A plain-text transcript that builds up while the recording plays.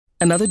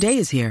Another day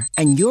is here,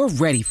 and you're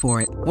ready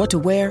for it. What to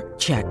wear?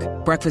 Check.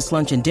 Breakfast,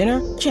 lunch, and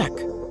dinner? Check.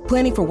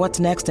 Planning for what's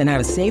next and how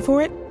to save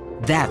for it?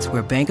 That's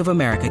where Bank of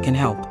America can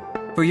help.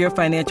 For your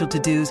financial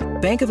to-dos,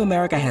 Bank of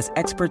America has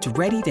experts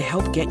ready to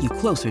help get you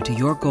closer to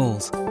your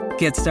goals.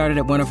 Get started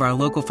at one of our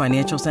local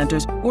financial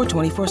centers or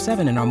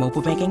 24/7 in our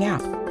mobile banking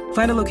app.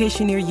 Find a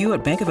location near you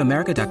at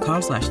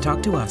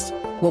bankofamerica.com/talktous.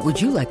 What would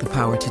you like the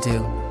power to do?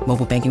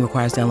 Mobile banking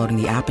requires downloading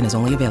the app and is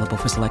only available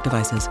for select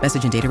devices.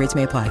 Message and data rates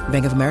may apply.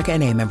 Bank of America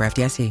N.A., member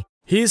FDIC.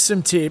 Here's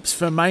some tips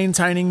for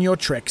maintaining your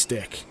Trex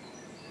deck.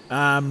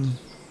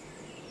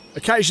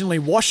 Occasionally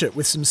wash it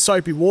with some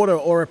soapy water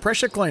or a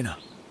pressure cleaner.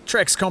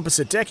 Trex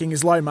composite decking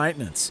is low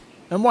maintenance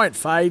and won't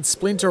fade,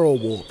 splinter or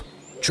warp.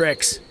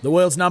 Trex, the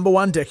world's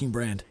 #1 decking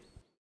brand.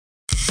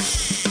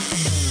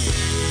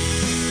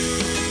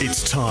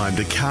 It's time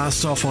to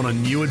cast off on a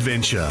new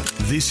adventure.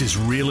 This is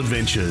Real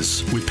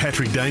Adventures with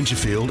Patrick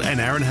Dangerfield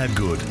and Aaron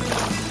Habgood.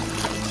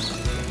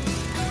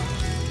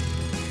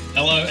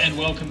 Hello and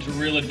welcome to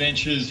Real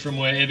Adventures from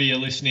wherever you're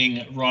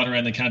listening right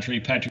around the country.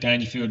 Patrick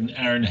Dangerfield and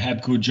Aaron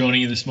Habgood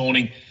joining you this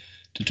morning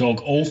to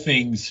talk all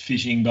things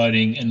fishing,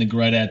 boating and the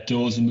great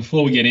outdoors. And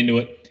before we get into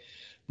it,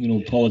 I'm going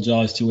to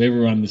apologise to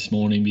everyone this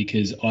morning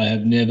because I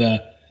have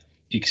never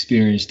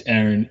experienced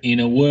Aaron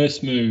in a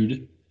worse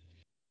mood,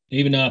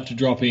 even after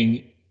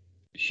dropping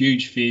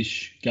huge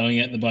fish, going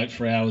out in the boat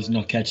for hours,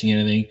 not catching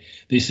anything.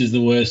 This is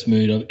the worst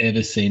mood I've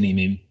ever seen him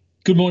in.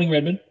 Good morning,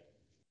 Redmond.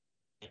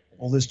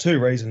 Well, there's two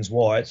reasons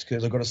why. It's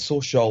because I've got a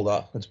sore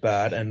shoulder that's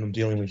bad and I'm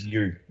dealing with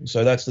you.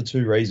 So that's the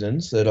two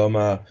reasons that I'm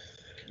a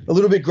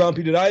little bit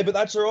grumpy today, but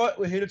that's all right.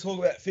 We're here to talk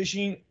about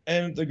fishing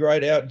and the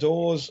great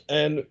outdoors.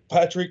 And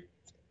Patrick,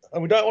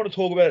 and we don't want to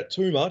talk about it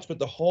too much, but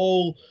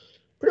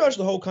pretty much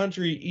the whole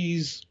country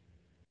is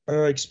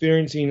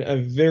experiencing a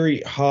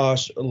very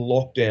harsh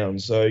lockdown.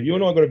 So you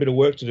and I got a bit of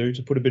work to do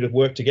to put a bit of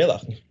work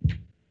together.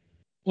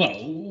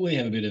 Well, we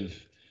have a bit of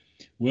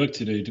work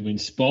to do to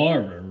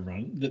inspire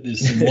everyone that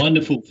there's some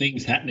wonderful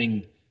things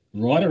happening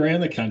right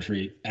around the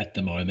country at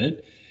the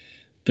moment,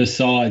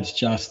 besides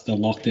just the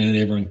lockdown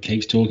everyone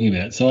keeps talking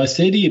about. So I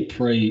said to you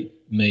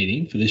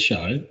pre-meeting for this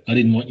show, I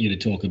didn't want you to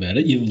talk about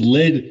it. You've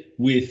led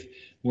with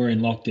we're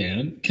in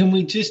lockdown. Can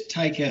we just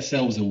take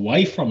ourselves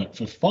away from it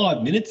for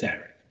 5 minutes,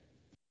 Aaron?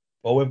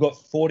 Well, we've got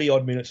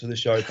 40-odd minutes of the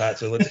show, Pat,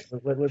 so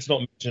let's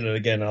not mention it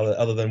again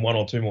other than one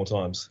or two more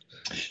times.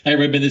 Hey,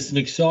 Redmond, there's some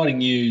exciting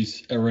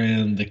news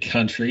around the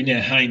country. Now,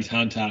 Haynes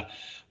Hunter,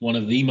 one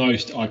of the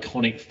most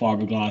iconic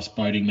fiberglass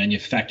boating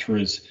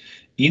manufacturers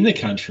in the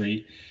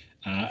country,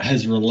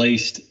 has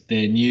released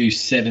their new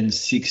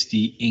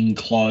 760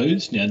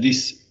 enclosed. Now,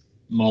 this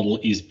model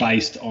is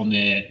based on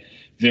their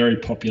very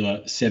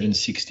popular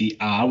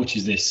 760R, which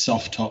is their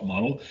soft top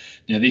model.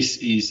 Now, this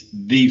is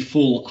the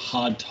full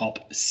hard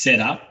top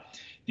setup.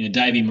 Now,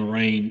 Davey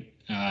Marine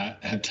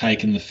have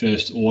taken the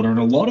first order, and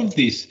a lot of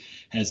this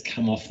has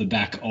come off the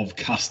back of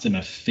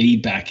customer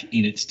feedback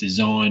in its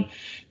design.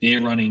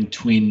 They're running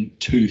twin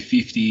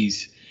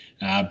 250s,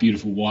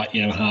 beautiful white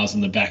Yamahas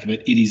on the back of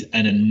it. It is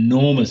an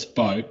enormous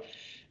boat,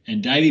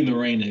 and Davey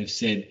Marine have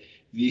said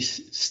this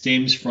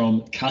stems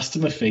from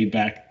customer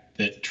feedback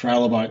that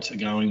trailer boats are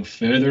going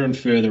further and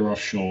further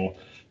offshore,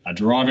 are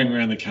driving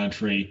around the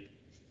country,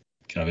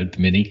 COVID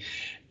permitting,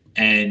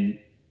 and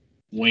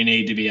we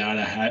need to be able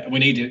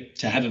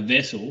to have a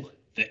vessel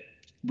that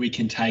we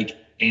can take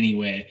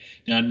anywhere.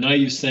 Now, I know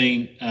you've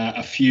seen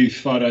a few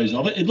photos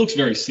of it. It looks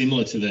very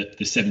similar to the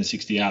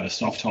 760R, the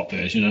soft top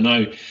version. I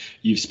know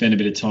you've spent a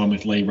bit of time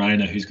with Lee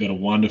Rayner, who's got a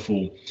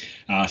wonderful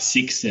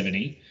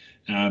 670.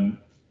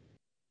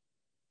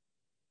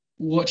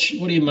 What do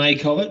you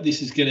make of it?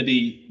 This is going to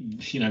be,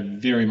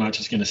 very much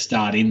it's going to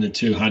start in the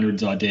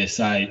 200s, I dare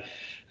say,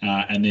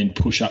 and then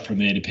push up from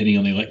there depending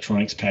on the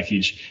electronics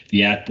package,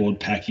 the outboard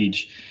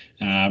package.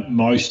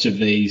 Most of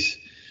these,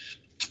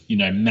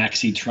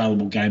 maxi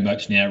trailable game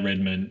boats now,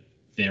 Redmond,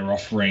 they're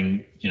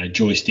offering,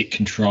 joystick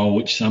control,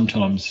 which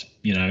sometimes,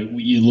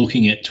 you're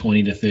looking at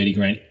 20 to 30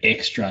 grand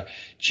extra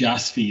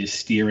just for your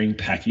steering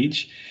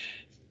package.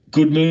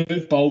 Good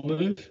move, bold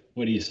move.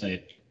 Where do you see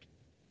it?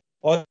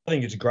 I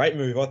think it's a great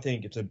move. I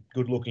think it's a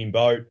good-looking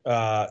boat.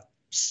 I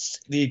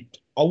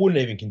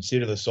wouldn't even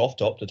consider the soft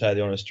top, to tell you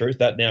the honest truth.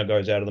 That now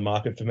goes out of the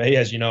market for me,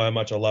 as you know how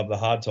much I love the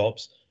hard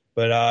tops.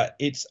 But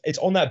it's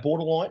on that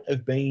borderline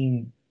of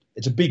being –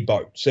 it's a big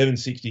boat.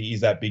 760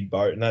 is that big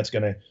boat, and that's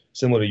going to –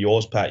 similar to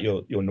yours, Pat,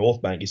 your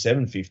North Bank, your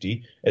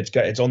 750.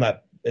 It's on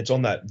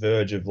that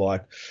verge of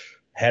like –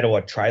 how do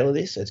I trailer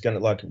this? It's going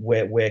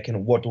to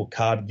what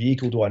card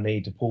vehicle do I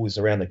need to pull this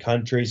around the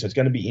country? So it's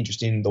going to be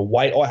interesting. The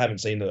weight, I haven't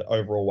seen the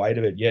overall weight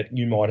of it yet.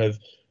 You might have,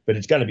 but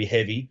it's going to be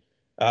heavy.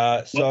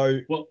 Well,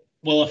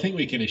 I think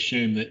we can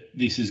assume that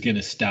this is going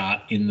to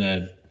start in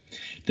the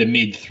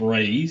mid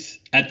threes.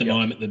 At the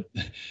moment,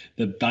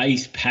 the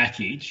base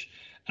package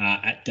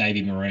at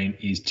Davey Marine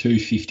is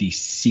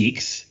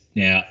 256.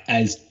 Now,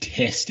 as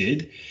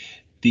tested,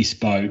 this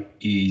boat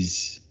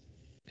is,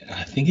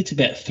 I think it's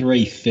about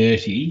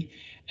 330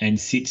 and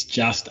sits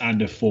just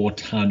under 4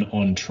 ton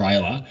on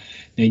trailer.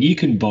 Now, you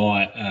can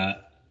buy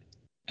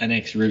an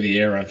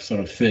ex-Riviera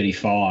sort of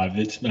 35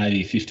 that's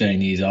maybe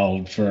 15 years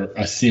old for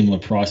a similar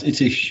price.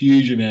 It's a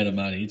huge amount of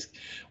money. It's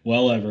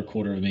well over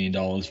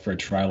 $250,000 for a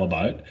trailer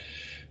boat.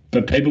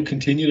 But people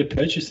continue to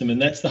purchase them,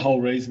 and that's the whole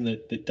reason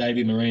that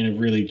Davey Marine have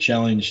really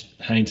challenged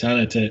Haynes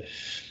Hunter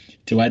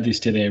to add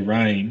this to their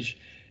range.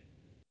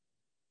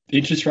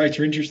 Interest rates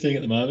are interesting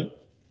at the moment.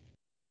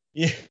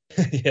 Yeah,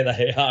 yeah,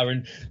 they are.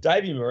 And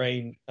Davey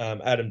Marine,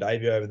 Adam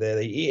Davey over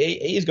there,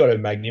 he's got a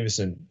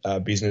magnificent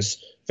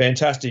business,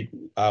 fantastic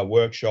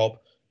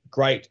workshop,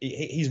 great.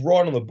 He's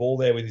right on the ball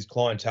there with his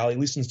clientele. He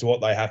listens to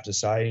what they have to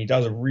say, and he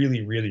does a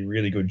really, really,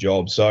 really good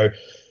job. So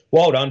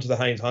well done to the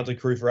Haynes Hunter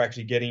crew for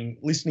actually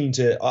listening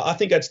to, I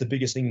think that's the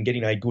biggest thing in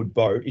getting a good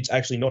boat. It's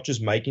actually not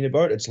just making a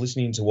boat, it's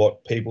listening to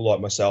what people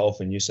like myself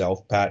and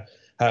yourself, Pat,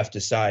 have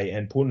to say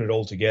and putting it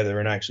all together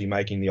and actually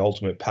making the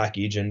ultimate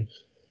package. And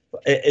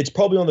it's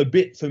probably on the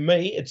bit for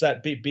me. It's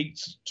that bit big,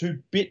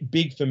 bit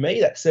big for me.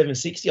 That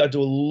 760. I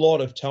do a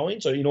lot of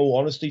towing, so in all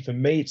honesty, for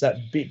me, it's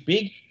that bit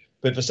big.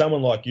 But for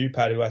someone like you,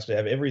 Pat, who has to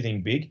have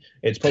everything big,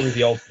 it's probably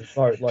the ultimate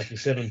boat, like your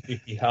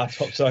 750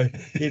 hardtop. So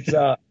it's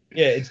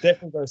it's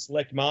definitely got a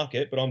select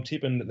market. But I'm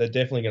tipping that they're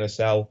definitely going to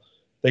sell.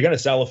 They're going to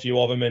sell a few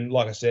of them. And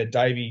like I said,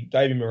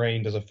 Davey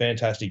Marine does a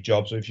fantastic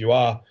job. So if you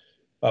are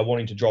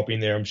wanting to drop in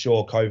there, I'm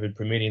sure COVID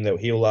permitting that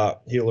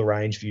he'll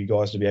arrange for you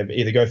guys to be able to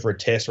either go for a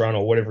test run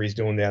or whatever he's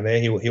doing down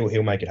there.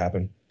 He'll make it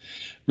happen.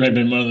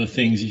 Redmond, one of the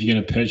things, if you're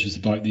going to purchase a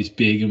boat this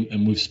big,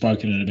 and we've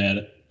spoken about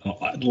it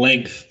at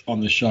length on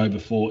the show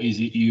before, is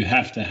that you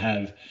have to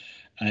have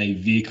a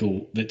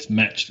vehicle that's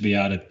matched to be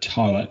able to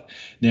tow it.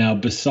 Now,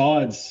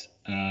 besides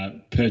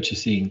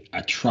purchasing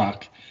a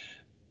truck,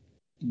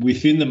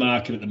 within the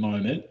market at the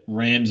moment,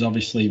 Ram's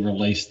obviously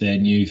released their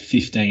new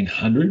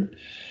 1500.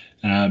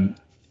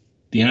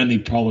 The only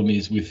problem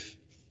is with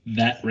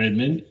that,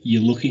 Redmond,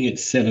 you're looking at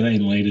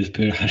 17 litres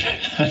per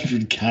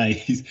 100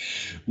 Ks,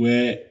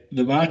 where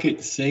the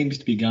market seems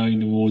to be going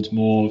towards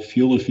more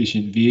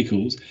fuel-efficient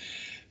vehicles.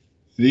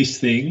 This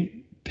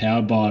thing,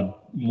 powered by a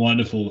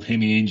wonderful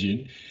Hemi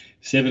engine,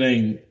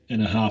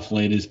 17.5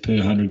 litres per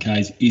 100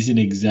 Ks isn't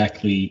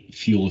exactly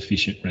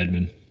fuel-efficient,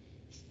 Redmond.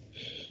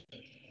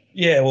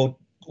 Yeah, well,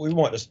 we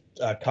might just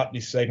cut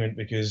this segment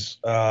because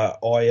I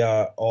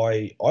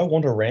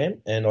want a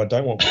Ram and I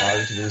don't want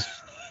Carly to do this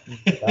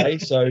today,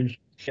 so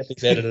get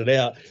this edited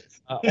out.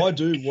 I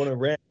do want a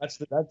Ram.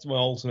 That's my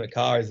ultimate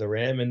car is the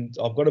Ram, and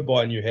I've got to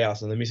buy a new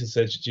house. And the missus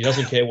said she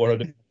doesn't care what I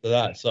do after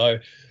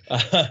that.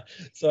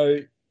 So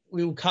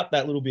we'll cut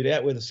that little bit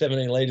out with the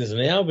 17 litres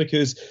an hour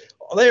because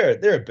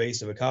they're a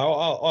beast of a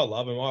car. I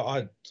love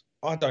them.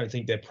 I don't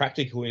think they're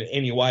practical in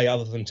any way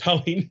other than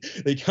towing.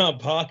 You can't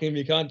park them,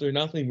 you can't do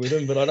nothing with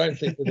them. But I don't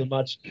think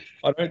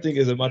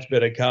there's a much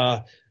better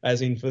car,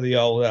 as in for the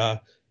old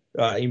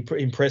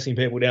impressing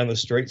people down the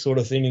street sort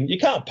of thing. And you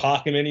can't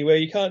park them anywhere,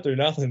 you can't do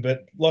nothing.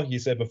 But like you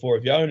said before,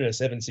 if you own a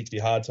 760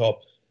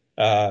 hardtop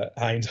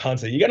Haynes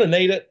Hunter, you're going to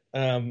need it.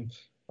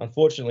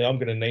 Unfortunately, I'm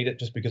going to need it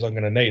just because I'm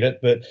going to need it.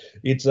 But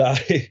it's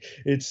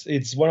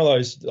one of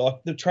those,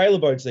 like the trailer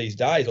boats these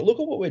days. Look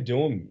at what we're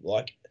doing.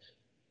 Like,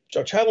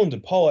 traveling to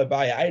Polo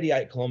Bay,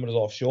 88 kilometres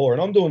offshore,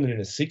 and I'm doing it in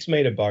a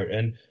 6-metre boat.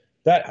 And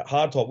that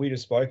hardtop we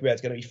just spoke about is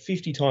going to be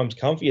 50 times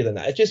comfier than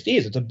that. It just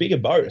is. It's a bigger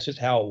boat. It's just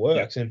how it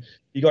works. Yeah. And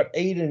you got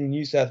Eden in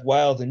New South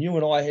Wales, and you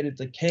and I headed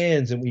to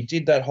Cairns, and we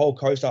did that whole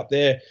coast up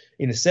there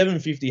in a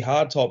 750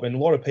 hardtop. And a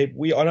lot of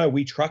people, I know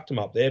we trucked them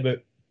up there,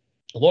 but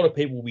a lot of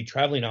people will be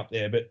travelling up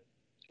there. But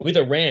with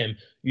a Ram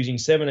using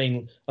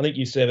 17, I think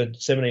you said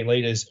 17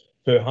 litres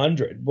per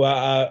 100.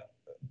 But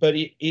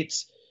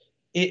it's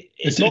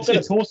not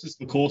going to horses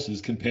for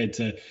courses compared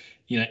to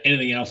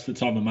anything else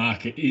that's on the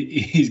market.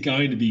 It is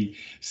going to be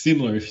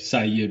similar if,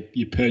 say,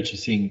 you're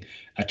purchasing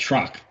a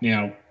truck.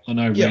 Now, I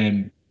know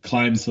Ram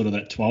claims sort of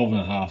that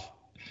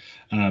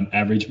 12.5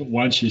 average, but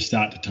once you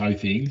start to tow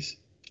things,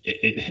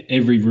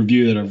 every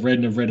review that I've read,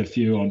 and I've read a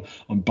few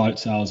on Boat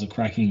Sales, a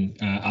cracking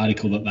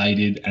article that they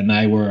did, and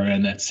they were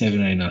around that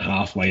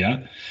 17.5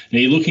 litre. Now,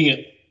 you're looking at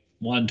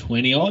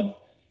 120 odd,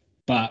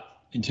 but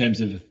in terms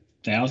of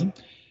 1,000.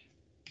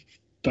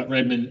 But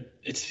Redmond,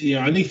 it's the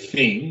only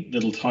thing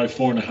that'll tow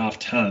 4.5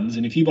 tons.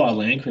 And if you buy a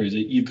Land Cruiser,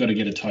 you've got to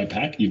get a tow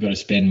pack. You've got to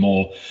spend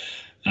more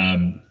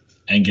and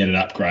get it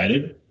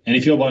upgraded. And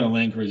if you're buying a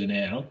Land Cruiser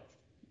now,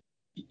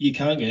 you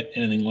can't get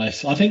anything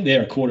less. I think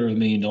they're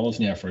 $250,000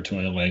 now for a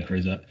Toyota Land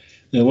Cruiser.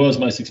 They're the world's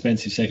most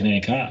expensive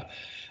second-hand car.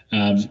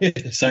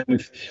 Same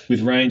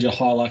with Ranger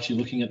Hilux, you're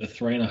looking at the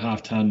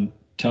 3.5 ton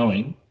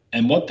towing.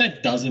 And what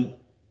that doesn't,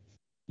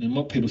 and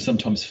what people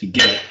sometimes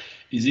forget,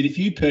 is that if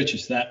you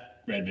purchase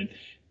that, Redmond,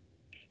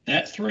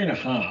 that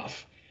 3.5,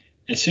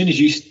 as soon as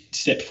you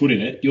step foot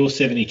in it, your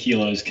 70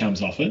 kilos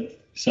comes off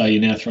it. So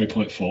you're now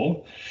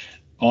 3.4.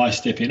 I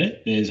step in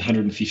it, there's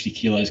 150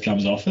 kilos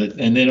comes off it.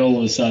 And then all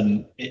of a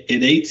sudden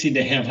it eats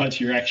into how much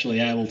you're actually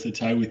able to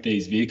tow with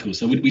these vehicles.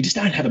 So we just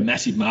don't have a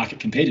massive market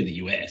compared to the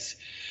US,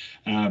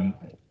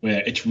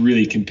 where it's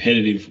really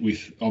competitive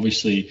with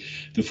obviously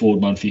the Ford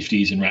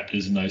 150s and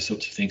Raptors and those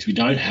sorts of things. We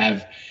don't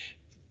have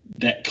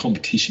that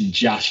competition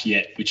just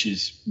yet, which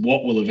is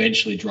what will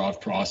eventually drive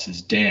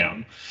prices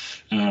down.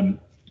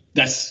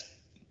 that's,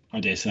 I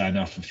dare say,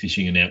 enough for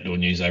fishing and outdoor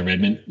news, though,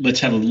 Redmond. Let's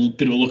have a little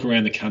bit of a look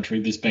around the country.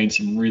 There's been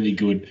some really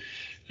good,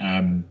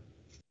 there's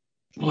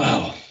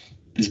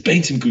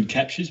been some good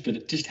captures, but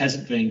it just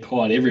hasn't been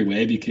quite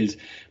everywhere because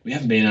we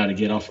haven't been able to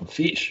get off and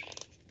fish.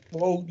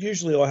 Well,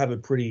 usually I have a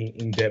pretty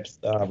in-depth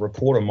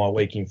report on my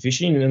week in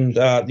fishing, and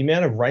the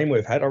amount of rain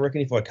we've had, I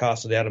reckon if I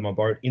cast it out of my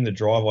boat in the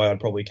driveway, I'd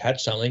probably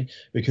catch something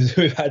because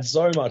we've had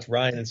so much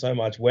rain and so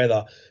much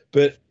weather.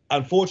 But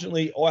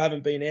unfortunately, I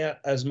haven't been out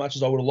as much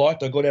as I would have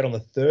liked. I got out on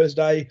the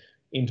Thursday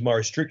into my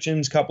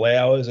restrictions, couple of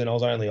hours, and I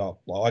was only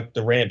like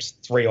the ramp's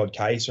 3-odd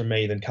Ks from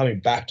me. Then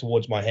coming back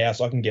towards my house,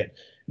 I can get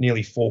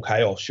nearly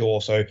 4K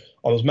offshore. So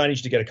I was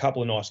managed to get a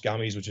couple of nice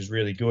gummies, which is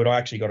really good. I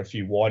actually got a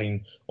few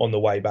whiting on the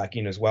way back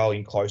in as well,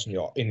 in close in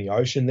the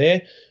ocean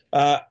there.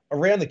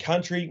 Around the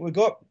country, we've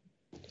got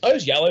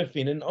those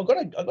yellowfin, and I've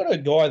got a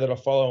guy that I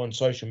follow on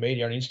social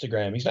media on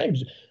Instagram.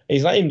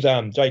 His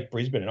name's Jake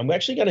Brisbane, and I'm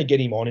actually going to get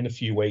him on in a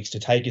few weeks to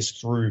take us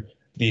through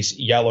this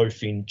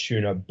yellowfin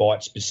tuna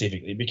bite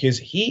specifically, because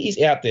he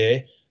is out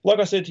there. Like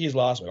I said to you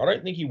last week, I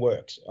don't think he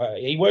works.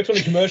 He works on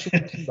a commercial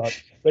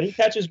boat, but he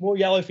catches more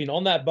yellowfin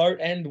on that boat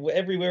and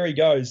everywhere he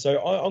goes.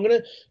 So I'm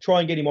going to try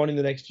and get him on in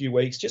the next few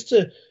weeks just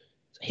to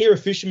hear a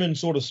fisherman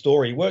sort of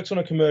story. He works on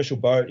a commercial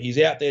boat. He's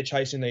out there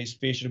chasing these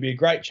fish. It'll be a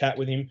great chat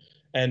with him.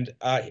 And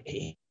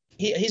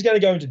he's going to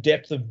go into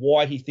depth of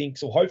why he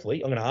thinks, or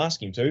hopefully I'm going to ask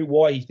him to,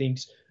 why he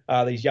thinks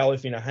these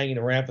yellowfin are hanging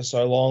around for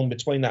so long,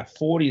 between that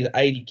 40 to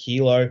 80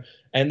 kilo,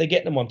 and they're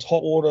getting them on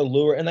top water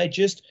lure, and they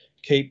just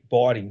keep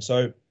biting.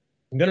 So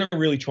I'm going to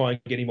really try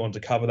and get him on to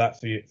cover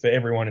that for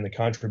everyone in the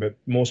country, but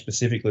more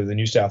specifically the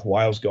New South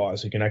Wales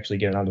guys who can actually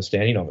get an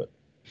understanding of it.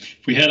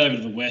 If we head over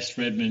to the West,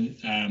 Redmond,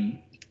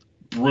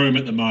 Broome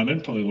at the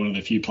moment, probably one of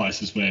the few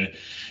places where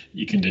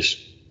you can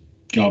just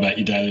go about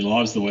your daily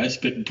lives, the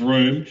West. But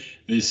Broome,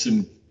 there's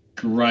some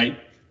great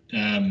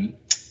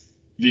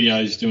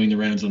videos doing the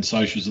rounds on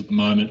socials at the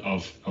moment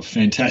of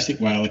fantastic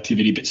whale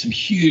activity, but some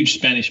huge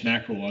Spanish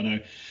mackerel. I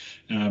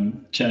know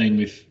chatting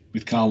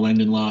with Carl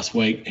Langdon last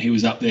week, he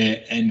was up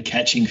there and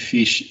catching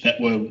fish that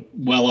were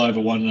well over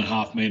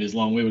 1.5 metres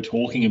long. We were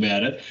talking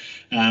about it.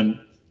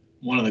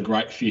 One of the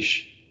great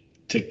fish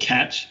to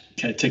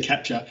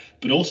capture,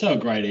 but also a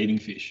great eating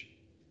fish.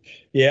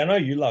 Yeah, I know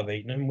you love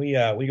eating them. We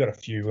got a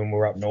few when we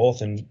were up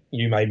north, and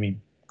you made me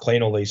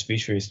clean all these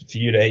fish for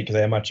you to eat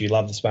because how much you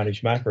love the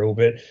Spanish mackerel.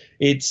 But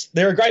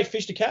they're a great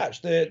fish to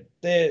catch. They're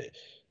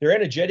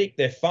energetic,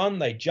 they're fun,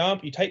 they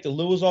jump, you take the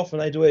lures off,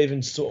 and they do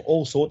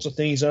all sorts of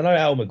things. I know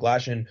Al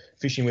McGlashan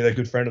fishing with a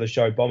good friend of the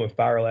show, Bomber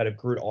Farrell, out of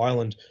Groot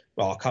Island,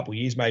 a couple of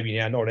years maybe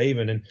now, not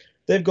even, and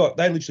they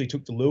literally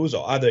took the lures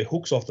off, the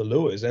hooks off the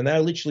lures, and they're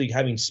literally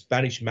having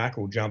Spanish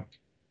mackerel jump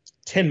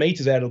 10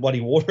 metres out of the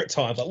bloody water at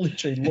times, like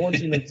literally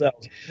launching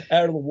themselves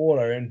out of the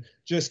water, and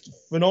just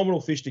phenomenal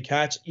fish to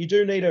catch. You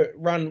do need to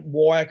run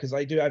wire because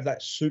they do have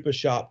that super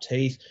sharp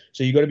teeth,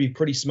 so you've got to be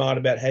pretty smart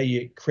about how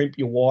you crimp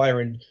your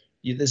wire, and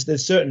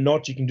there's certain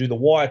knots you can do. The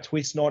wire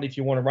twist knot if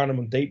you want to run them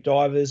on deep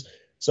divers.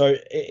 So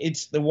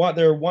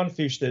they're one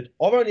fish that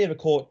I've only ever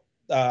caught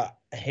a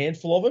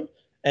handful of them,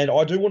 and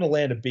I do want to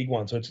land a big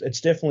one. So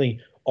it's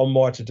definitely on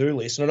my to-do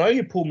list. And I know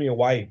you pulled me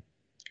away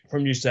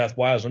from New South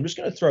Wales. I'm just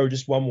going to throw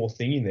just one more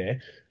thing in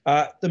there.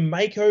 The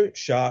Mako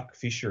shark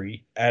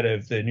fishery out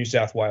of the New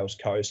South Wales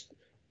coast,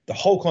 the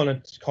whole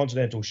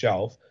continental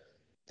shelf,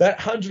 that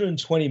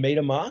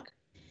 120-metre mark,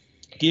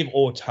 give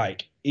or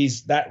take,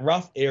 is that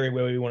rough area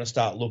where we want to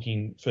start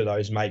looking for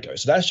those Mako.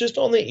 So that's just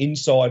on the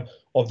inside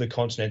of the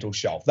continental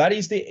shelf. That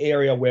is the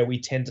area where we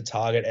tend to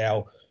target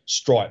our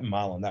striped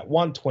marlin, that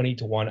 120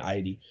 to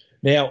 180.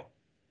 Now,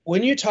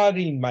 when you're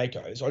targeting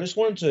Makos, I just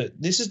wanted to,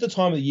 this is the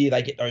time of the year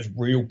they get those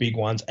real big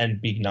ones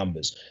and big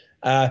numbers.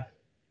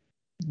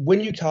 When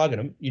you target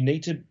them, you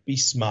need to be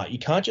smart. You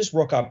can't just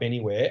rock up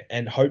anywhere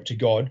and hope to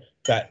God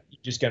that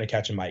you're just going to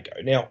catch a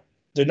Mako. Now,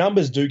 the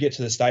numbers do get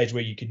to the stage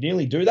where you could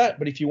nearly do that,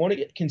 but if you want to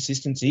get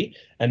consistency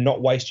and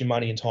not waste your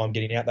money and time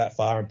getting out that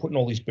far and putting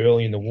all this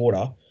burley in the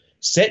water,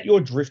 set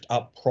your drift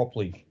up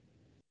properly.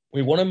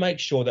 We want to make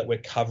sure that we're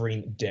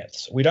covering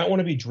depths. We don't want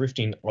to be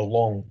drifting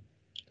along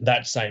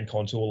that same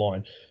contour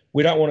line.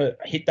 We don't want to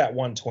hit that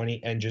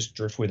 120 and just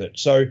drift with it.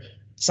 So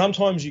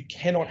sometimes you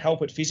cannot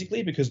help it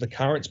physically because the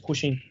current's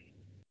pushing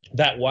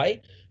that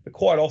way, but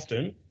quite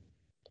often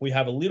we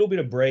have a little bit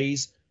of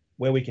breeze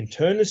where we can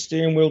turn the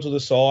steering wheel to the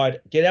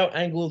side, get our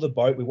angle of the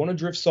boat. We want to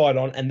drift side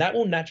on, and that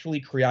will naturally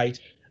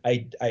create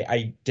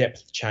a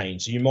depth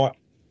change. So you might,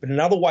 but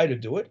another way to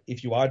do it,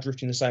 if you are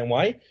drifting the same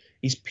way,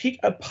 is pick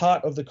a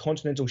part of the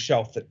continental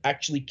shelf that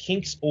actually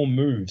kinks or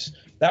moves.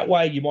 That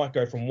way you might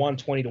go from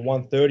 120 to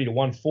 130 to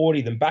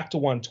 140, then back to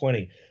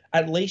 120.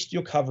 At least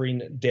you're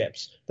covering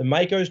depths. The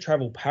Makos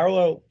travel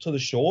parallel to the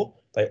shore.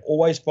 They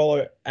always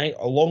follow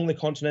along the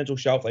continental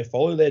shelf. They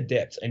follow their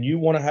depths, and you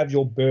want to have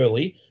your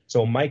burley.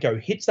 So a Mako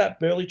hits that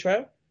burley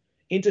trail,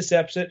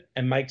 intercepts it,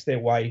 and makes their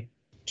way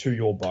to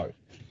your boat.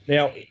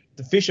 Now,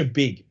 the fish are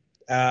big.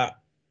 I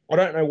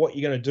don't know what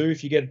you're going to do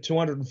if you get a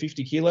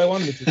 250 kilo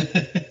one,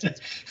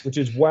 which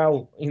is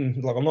well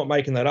in, like, I'm not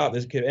making that up.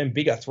 There's and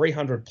bigger,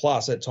 300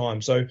 plus at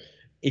times. So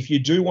if you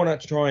do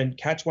want to try and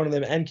catch one of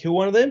them and kill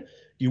one of them,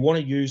 you want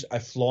to use a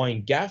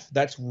flying gaff.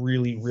 That's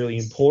really, really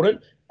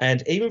important.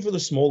 And even for the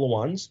smaller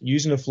ones,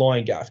 using a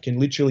flying gaff can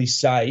literally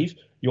save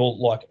your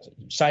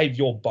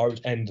boat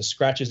and the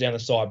scratches down the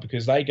side,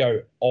 because they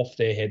go off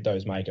their head,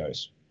 those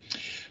makos.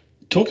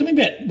 Talk to me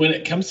about when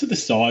it comes to the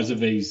size of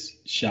these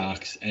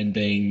sharks and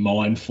being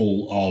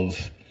mindful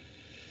of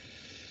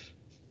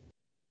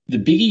the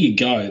bigger you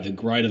go, the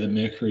greater the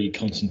mercury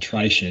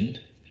concentration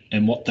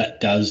and what that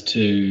does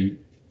to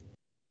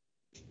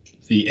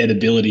the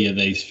edibility of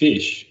these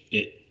fish.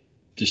 It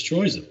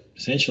destroys them,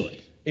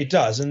 essentially. It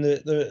does. And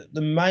the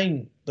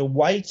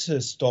way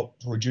to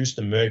reduce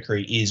the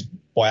mercury is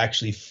by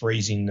actually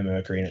freezing the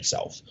mercury in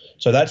itself.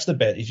 So that's the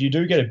bet. If you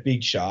do get a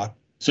big shark.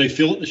 So you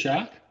fillet the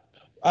shark?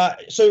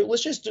 So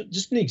let's just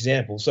an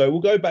example. So we'll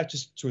go back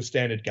just to a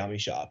standard gummy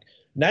shark.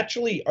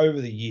 Naturally,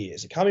 over the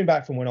years, coming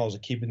back from when I was a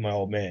kid with my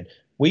old man,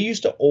 we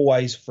used to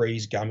always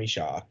freeze gummy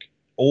shark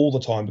all the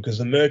time because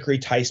the mercury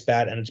tastes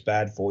bad and it's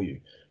bad for you.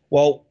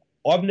 Well,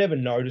 I've never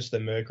noticed the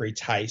mercury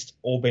taste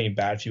or being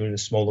bad for you in the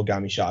smaller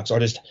gummy sharks.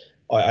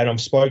 I've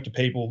spoke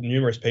to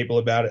numerous people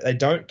about it. They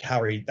don't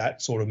carry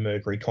that sort of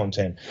mercury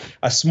content.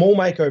 A small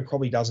mako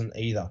probably doesn't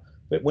either.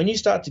 But when you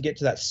start to get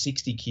to that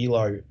 60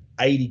 kilo,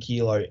 80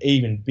 kilo,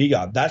 even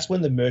bigger, that's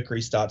when the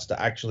mercury starts to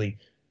actually,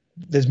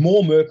 there's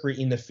more mercury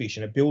in the fish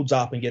and it builds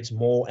up and gets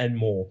more and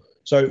more.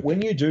 So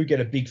when you do get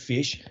a big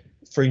fish,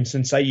 for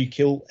instance, say you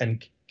kill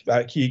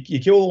you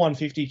kill the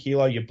 150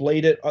 kilo, you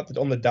bleed it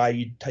on the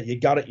day, you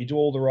gut it, you do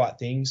all the right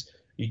things,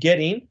 you get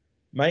in,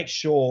 make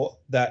sure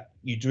that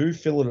you do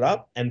fill it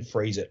up and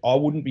freeze it. I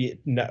wouldn't be,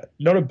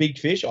 not a big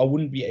fish, I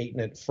wouldn't be eating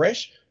it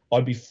fresh.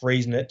 I'd be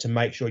freezing it to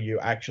make sure you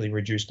actually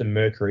reduce the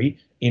mercury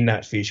in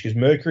that fish, because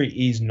mercury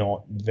is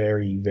not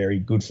very, very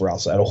good for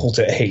us at all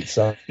to eat.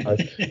 So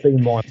be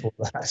mindful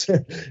of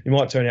that. You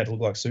might turn out to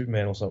look like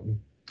Superman or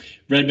something.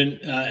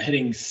 Redmond,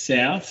 heading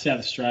South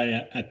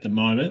Australia at the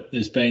moment.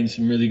 There's been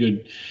some really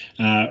good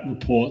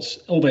reports,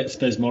 albeit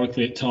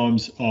spasmodically at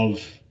times,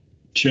 of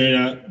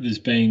tuna. There's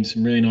been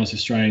some really nice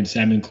Australian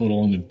salmon caught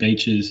along the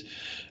beaches.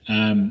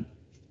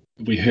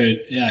 We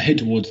head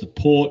towards the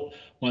port.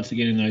 Once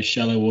again, in those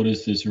shallow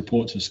waters, there's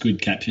reports of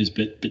squid captures,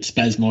 but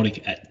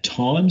spasmodic at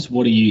times.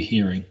 What are you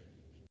hearing?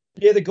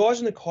 Yeah, the guys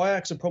in the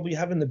kayaks are probably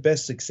having the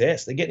best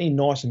success. They're getting in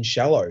nice and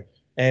shallow,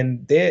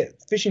 and they're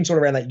fishing sort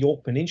of around that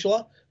York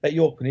Peninsula. That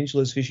York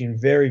Peninsula is fishing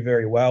very,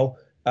 very well.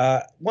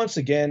 Once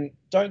again,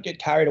 don't get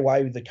carried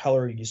away with the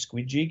colour of your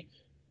squid jig.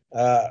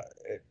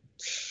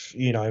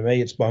 You know me,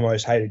 it's my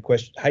most hated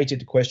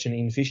question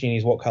in fishing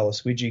is what colour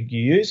squid jig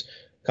you use.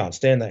 Can't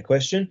stand that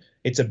question.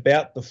 It's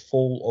about the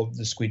fall of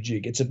the squid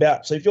jig.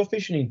 So if you're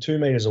fishing in 2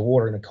 meters of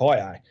water in a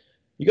kayak,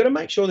 you got to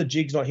make sure the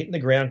jig's not hitting the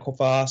ground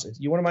fast.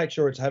 You want to make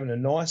sure it's having a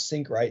nice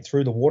sink rate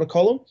through the water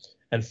column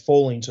and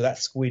falling, so that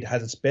squid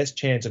has its best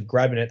chance of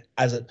grabbing it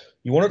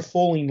you want it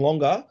falling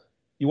longer.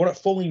 You want it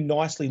falling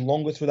nicely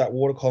longer through that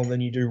water column than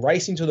you do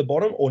racing to the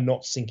bottom or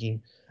not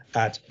sinking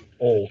at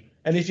all.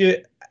 And if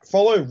you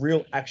follow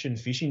Real Action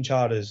Fishing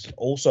Charters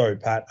also,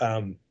 Pat,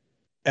 out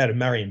of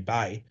Marion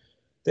Bay,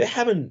 they're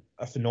having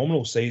a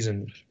phenomenal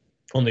season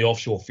on the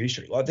offshore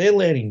fishery. Like, they're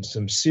landing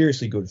some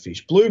seriously good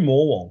fish. Blue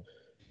Morwong,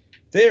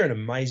 they're an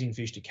amazing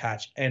fish to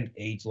catch and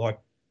eat. Like,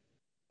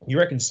 you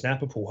reckon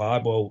snapper pull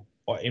hard? Well,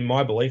 in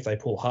my belief, they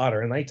pull harder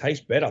and they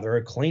taste better. They're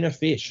a cleaner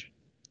fish.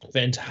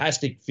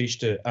 Fantastic fish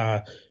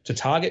to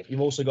target.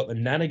 You've also got the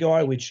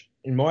Nanagai, which,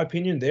 in my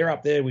opinion, they're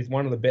up there with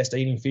one of the best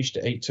eating fish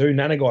to eat too.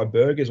 Nanagai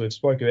burgers, we've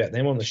spoke about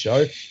them on the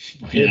show.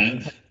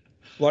 Yeah.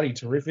 Bloody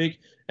terrific.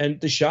 And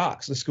the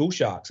sharks, the school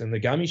sharks and the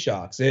gummy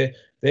sharks,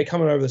 they're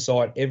coming over the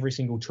side every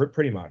single trip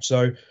pretty much.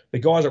 So the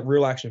guys at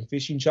Real Action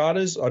Fishing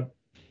Charters, I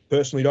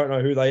personally don't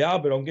know who they are,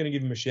 but I'm going to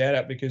give them a shout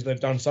out because they've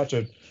done such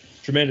a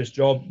tremendous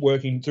job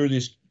working through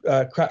this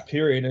crap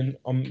period. And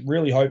I'm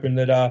really hoping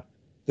that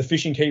the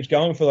fishing keeps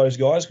going for those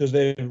guys because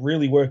they're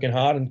really working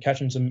hard and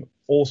catching some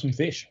awesome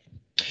fish.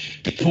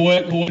 We've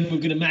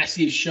got a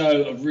massive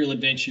show of Real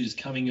Adventures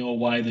coming your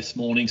way this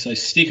morning, so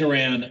stick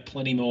around.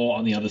 Plenty more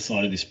on the other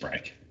side of this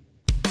break.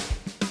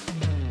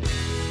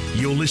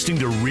 You're listening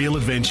to Real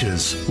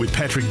Adventures with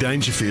Patrick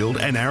Dangerfield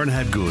and Aaron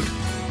Habgood.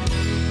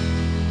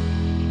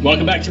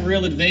 Welcome back to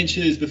Real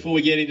Adventures. Before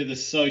we get into the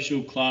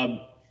social club,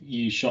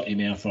 you shot your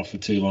mouth off for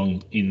too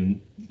long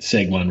in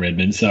Seg 1,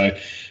 Redmond. So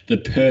the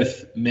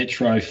Perth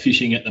Metro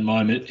fishing at the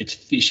moment, it's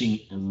fishing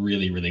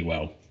really, really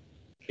well.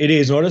 It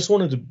is. I just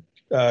wanted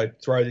to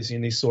throw this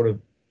in this sort of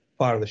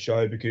part of the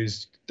show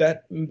because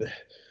that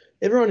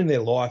everyone in their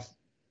life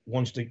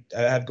wants to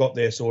have got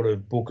their sort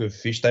of book of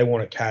fish they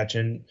want to catch.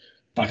 And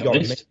bucket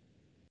list.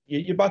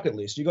 Your bucket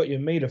list. You've got your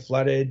metre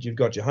flathead, you've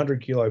got your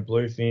 100 kilo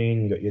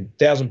bluefin, you've got your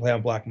 1,000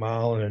 pound black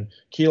marlin and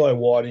kilo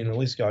whiting, and the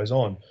list goes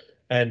on.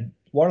 And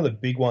one of the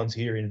big ones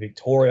here in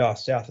Victoria,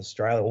 South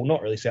Australia, well,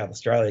 not really South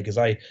Australia because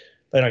they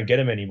don't get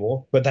them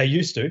anymore, but they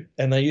used to,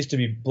 and they used to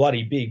be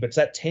bloody big, but it's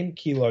that 10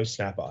 kilo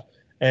snapper.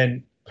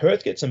 And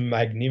Perth gets a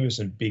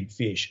magnificent big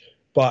fish,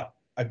 but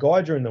a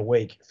guy during the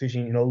week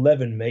fishing in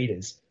 11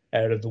 metres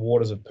out of the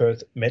waters of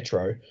Perth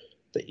Metro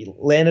that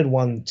landed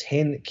one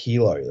 10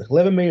 kilo,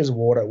 11 meters of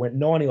water, went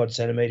 90 odd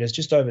centimeters,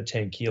 just over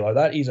 10 kilo.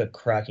 That is a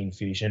cracking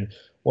fish. And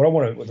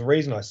the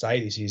reason I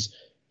say this is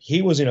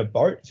he was in a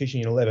boat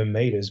fishing in 11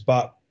 meters,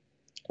 but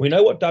we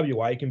know what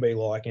WA can be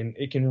like, and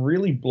it can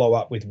really blow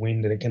up with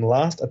wind, and it can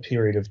last a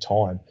period of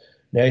time.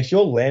 Now, if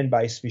you're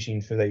land-based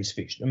fishing for these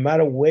fish, no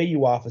matter where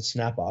you are for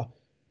snapper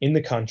in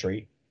the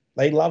country,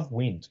 they love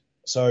wind.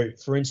 So,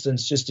 for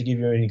instance, just to give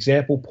you an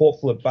example, Port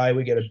Phillip Bay,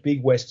 we get a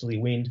big westerly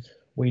wind.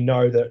 We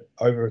know that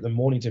over at the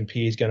Mornington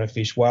Pier is going to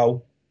fish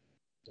well.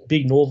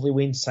 Big northerly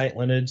wind, St.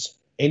 Leonard's,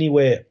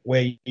 anywhere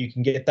where you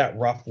can get that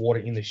rough water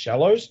in the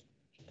shallows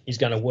is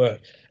going to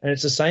work. And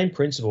it's the same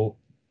principle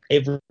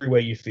everywhere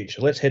you fish.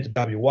 So let's head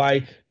to WA.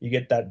 You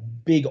get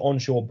that big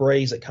onshore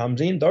breeze that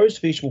comes in. Those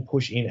fish will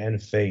push in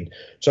and feed.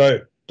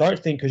 So don't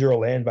think because you're a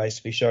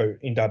land-based fisher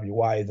in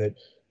WA that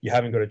you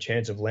haven't got a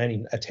chance of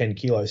landing a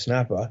 10-kilo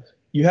snapper.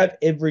 You have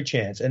every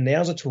chance. And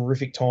now's a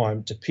terrific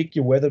time to pick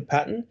your weather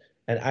pattern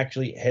and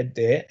actually head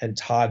there and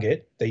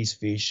target these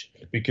fish,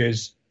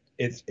 because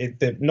if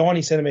the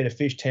 90-centimetre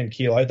fish, 10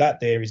 kilo, that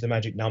there is the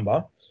magic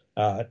number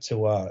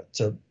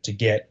to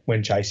get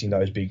when chasing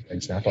those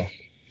big snapper.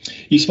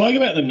 You spoke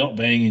about them not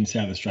being in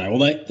South Australia.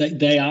 Well,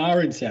 they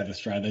are in South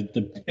Australia.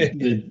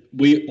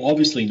 We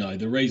obviously know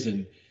the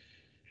reason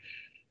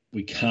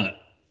we can't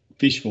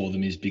fish for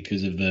them is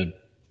because of the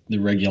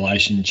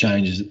regulation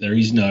changes. That there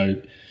is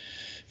no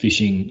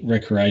fishing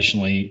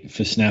recreationally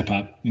for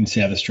snapper in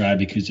South Australia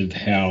because of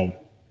how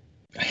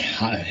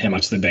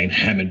much they've been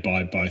hammered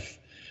by both,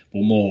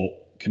 well, more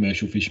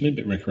commercial fishermen,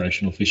 but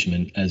recreational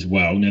fishermen as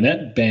well. Now,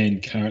 that ban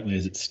currently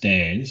as it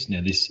stands,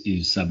 now this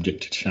is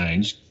subject to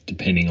change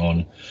depending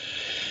on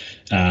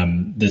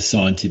the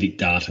scientific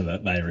data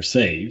that they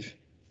receive,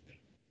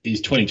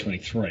 is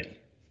 2023.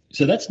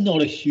 So that's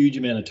not a huge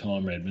amount of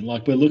time, Redmond.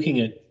 Like, we're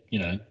looking at,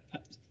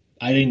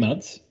 18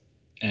 months,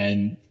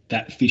 and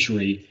that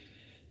fishery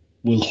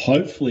will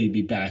hopefully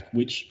be back,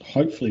 which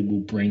hopefully will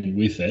bring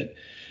with it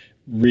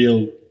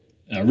real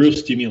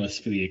stimulus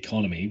for the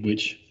economy,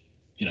 which,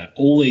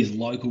 all these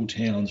local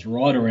towns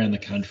right around the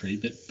country,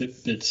 but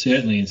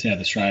certainly in South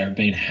Australia, have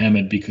been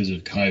hammered because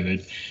of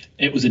COVID.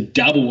 It was a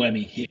double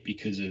whammy hit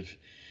because of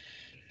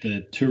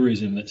the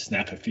tourism that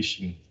snapper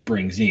fishing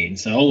brings in.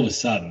 So all of a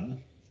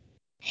sudden,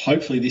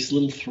 hopefully this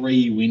little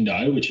 3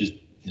 window, which is,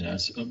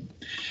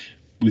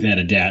 without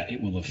a doubt,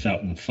 it will have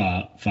felt in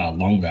far, far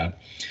longer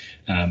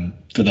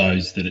for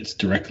those that it's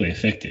directly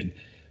affected.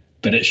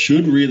 But it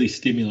should really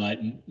stimulate,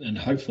 and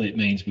hopefully it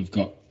means we've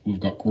got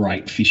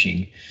great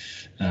fishing.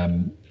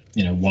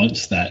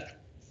 Once that,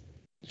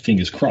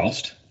 fingers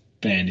crossed,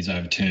 ban is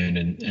overturned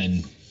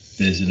and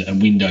there's a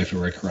window for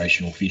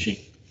recreational fishing.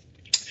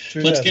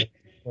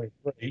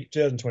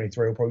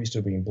 2023 will probably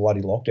still be in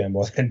bloody lockdown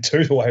by then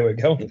too, the way we're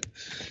going.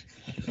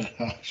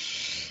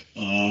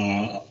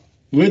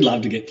 We'd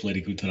love to get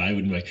political today,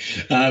 wouldn't we?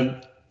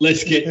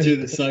 Let's get to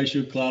the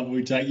social club.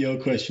 We take your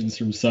questions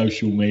from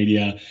social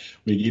media.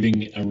 We're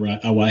giving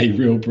away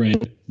Real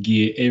Brand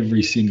gear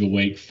every single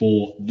week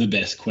for the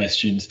best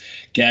questions.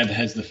 Gav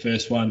has the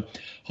first one.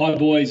 Hi,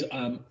 boys.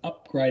 I'm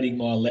upgrading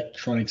my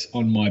electronics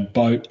on my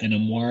boat, and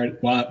I'm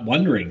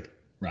wondering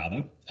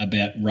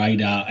about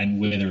radar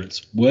and whether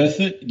it's worth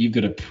it. You've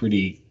got a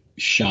pretty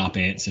sharp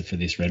answer for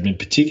this, Redmond,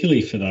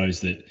 particularly for those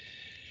that,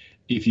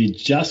 if you're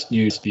just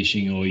new to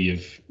fishing or you're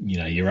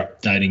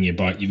updating your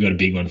boat, you've got a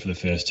big one for the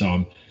first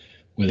time,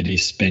 whether you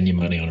spend your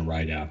money on a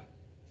radar.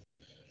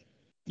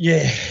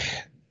 Yeah,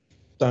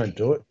 don't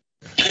do it.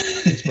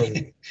 It's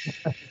probably...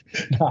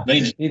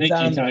 means you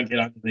can't get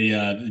under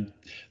the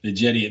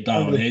jetty at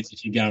Bowen Heads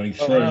if you're going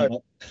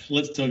through.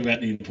 Let's talk about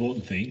the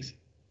important things.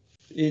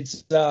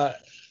 It's the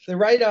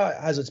radar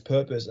has its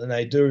purpose, and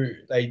they do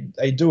a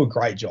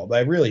great job.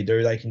 They really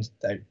do. They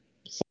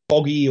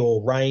foggy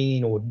or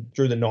rain or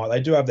through the night, they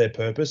do have their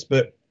purpose,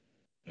 but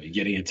you're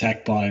getting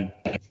attacked by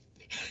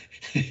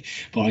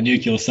a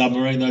nuclear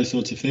submarine, those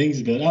sorts of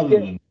things. But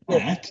other than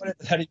that,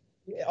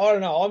 I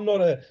don't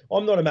know.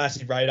 I'm not a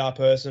massive radar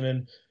person,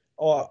 and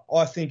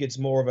I think it's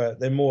more of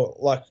they're more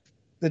like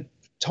the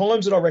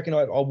times that I reckon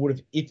I would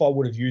have, if I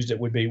would have used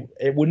it,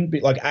 it wouldn't be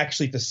like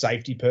actually for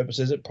safety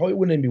purposes. It probably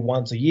wouldn't even be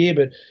once a year,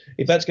 but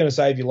if that's going to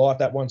save your life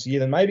that once a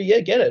year, then maybe,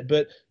 get it.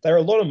 But they're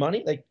a lot of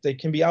money. They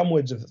can be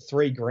upwards of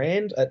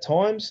 $3,000 at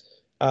times.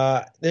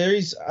 There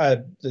is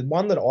the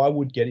one that I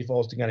would get if I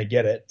was going to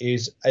get it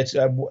is it's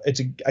a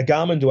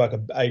Garmin do like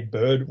a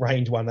bird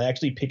range one. They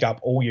actually pick up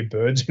all your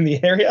birds in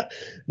the area.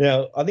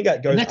 Now, I think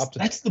that goes up to...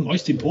 That's the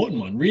most important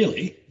one,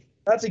 really.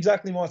 That's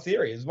exactly my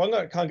theory. Is if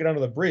I can't get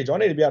under the bridge, I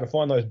need to be able to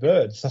find those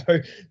birds. So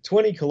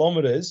 20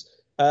 kilometres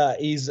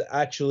is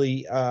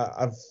actually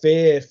a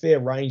fair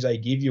range they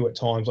give you at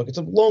times. Like, it's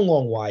a long,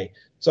 long way.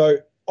 So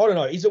I don't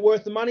know. Is it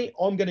worth the money?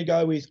 I'm going to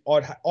go with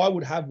I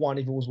would have one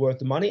if it was worth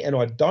the money, and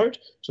I don't.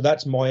 So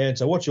that's my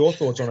answer. What's your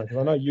thoughts on it? Because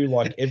I know you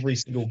like every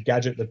single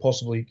gadget that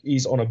possibly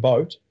is on a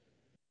boat.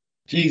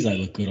 Geez, they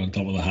look good on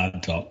top of the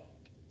hard top.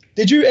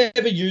 Did you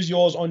ever use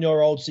yours on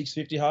your old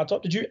 650 hard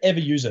top? Did you ever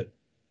use it?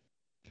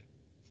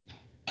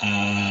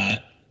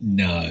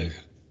 No.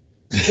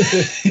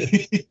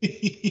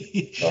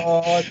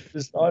 I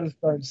just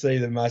don't see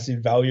the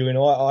massive value in it.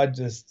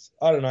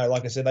 I don't know.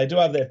 Like I said, they do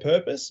have their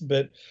purpose,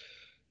 but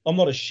I'm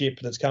not a ship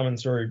that's coming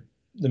through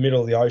the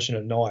middle of the ocean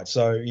at night.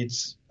 So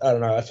I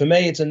don't know. For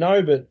me, it's a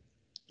no, but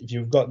if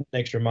you've got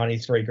extra money,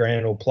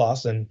 $3,000 or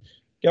plus, then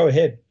go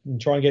ahead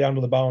and try and get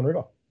under the Bowen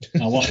River.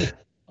 I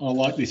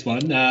like this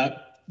one.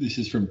 This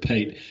is from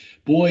Pete.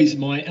 Boys,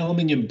 my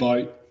aluminium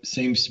boat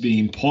seems to be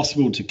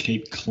impossible to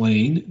keep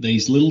clean.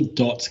 These little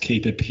dots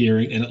keep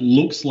appearing and it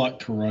looks like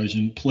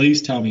corrosion.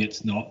 Please tell me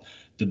it's not.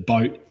 The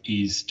boat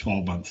is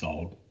 12 months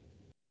old.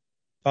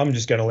 I'm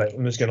just going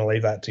to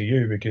leave that to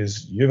you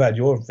because you've had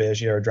your fair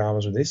share of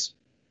dramas with this.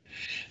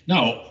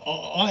 No,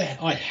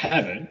 I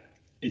haven't.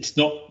 It's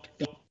not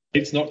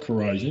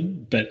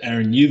corrosion, but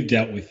Aaron, you've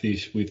dealt with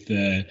this with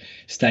the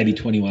Staby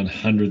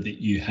 2100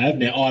 that you have.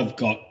 Now, I've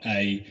got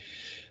a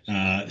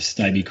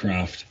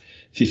Stabycraft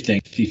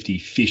 1550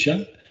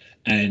 Fisher,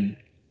 and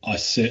I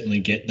certainly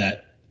get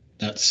that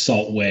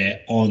salt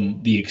wear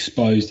on the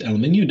exposed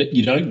aluminium.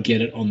 You don't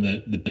get it on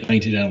the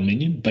painted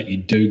aluminium, but you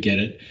do get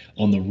it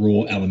on the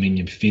raw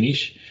aluminium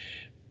finish.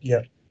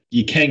 Yeah.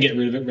 You can get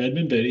rid of it,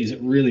 Redmond, but is it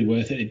really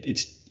worth it?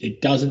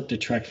 It doesn't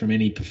detract from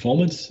any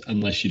performance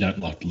unless you don't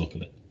like the look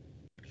of it.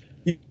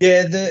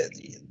 Yeah,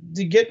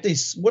 to get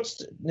this,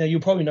 now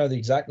you'll probably know the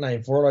exact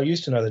name for it. I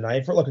used to know the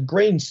name for it, like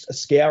a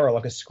scourer,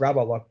 like a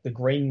scrubber, like the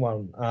green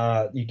one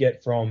you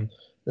get from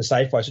the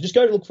Safeway. So just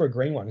go to look for a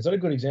green one. Is that a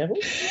good example?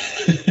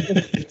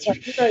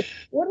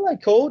 What are they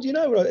called? It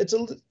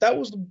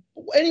was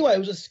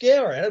a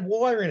scourer. It had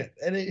wire in it,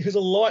 and it was a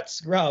light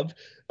scrub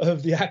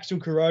of the actual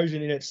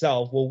corrosion in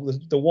itself. Well,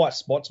 the white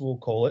spots, we'll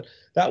call it.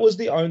 That was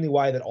the only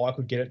way that I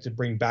could get it to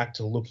bring back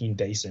to looking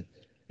decent.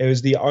 It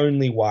was the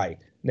only way.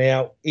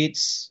 Now,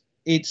 it's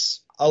a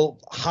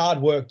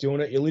hard work doing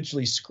it. You're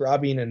literally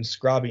scrubbing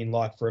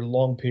like for a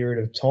long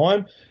period of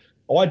time.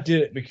 I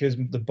did it because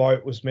the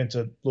boat was meant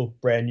to look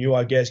brand new,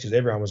 I guess, because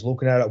everyone was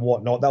looking at it and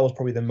whatnot. That was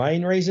probably the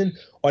main reason.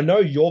 I know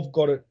you've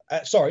got it.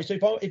 So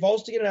if I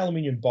was to get an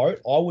aluminium boat,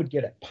 I would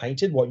get it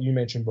painted, what you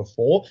mentioned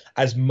before,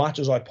 as much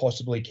as I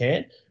possibly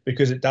can,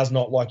 because it does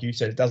not, like you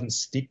said, it doesn't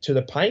stick to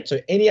the paint. So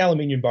any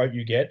aluminium boat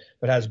you get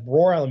that has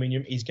raw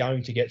aluminium is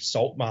going to get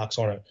salt marks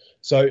on it.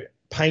 So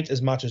paint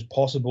as much as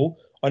possible.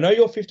 I know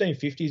your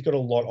 1550's got a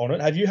lot on it.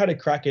 Have you had a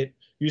crack at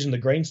using the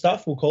green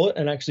stuff, we'll call it,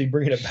 and actually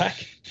bringing it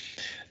back?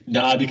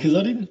 No, because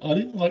I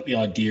didn't like the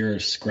idea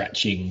of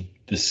scratching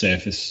the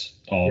surface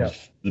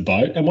of the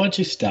boat. And once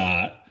you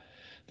start,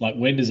 like,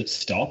 when does it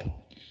stop?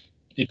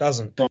 It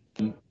doesn't.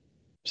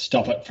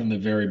 Stop it from the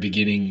very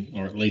beginning,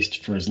 or at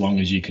least for as long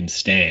as you can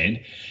stand.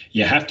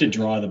 You have to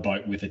dry the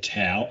boat with a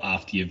towel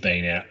after you've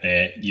been out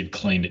there, you've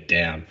cleaned it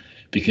down,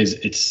 because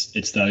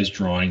it's those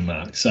drying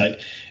marks. So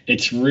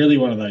it's really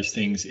one of those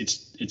things.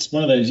 It's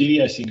one of those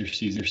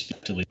idiosyncrasies that are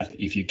stuck to live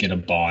if you're going to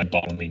buy an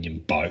aluminium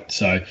boat.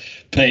 So,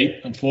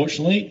 Pete,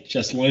 unfortunately,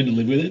 just learn to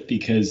live with it,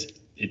 because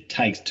it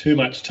takes too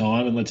much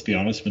time, and let's be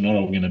honest, we're not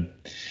all going to,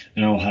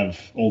 and I'll have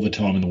all the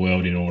time in the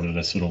world in order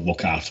to sort of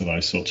look after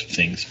those sorts of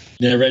things.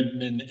 Now,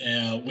 Redmond,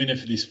 our winner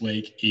for this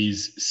week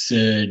is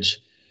Serge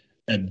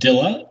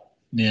Abdillah.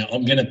 Now,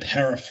 I'm going to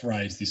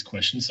paraphrase this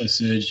question. So,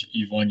 Serge,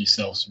 you've won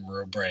yourself some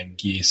real brand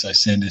gear, so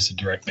send us a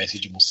direct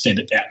message and we'll send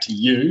it out to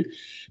you.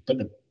 But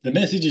the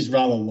message is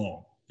rather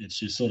long. It's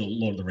just sort of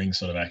Lord of the Rings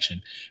sort of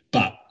action.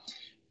 But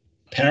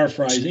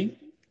paraphrasing,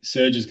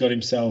 Serge has got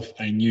himself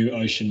a new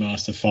Ocean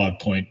Master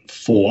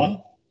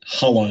 5.4,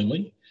 hull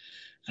only,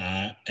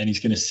 and he's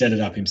going to set it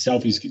up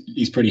himself.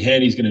 He's pretty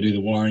handy. He's going to do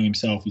the wiring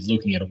himself. He's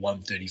looking at a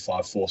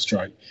 135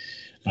 four-stroke.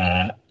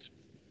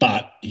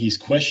 But his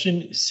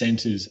question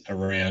centres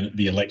around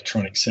the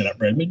electronic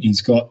setup, Redmond.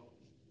 He's got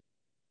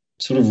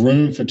sort of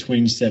room for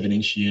twin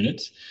 7-inch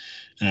units.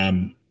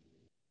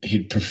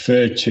 He'd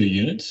prefer 2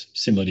 units,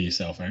 similar to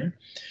yourself, Aaron.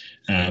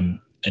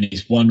 And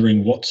he's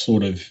wondering what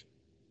sort of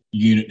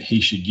unit he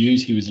should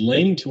use. He was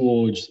leaning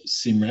towards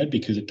Simrad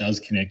because it does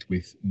connect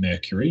with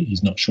Mercury.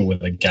 He's not sure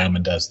whether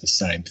Garmin does the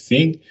same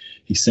thing.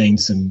 He's seen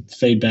some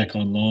feedback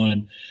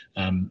online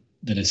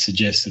that has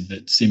suggested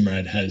that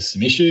Simrad has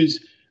some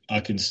issues. I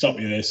can stop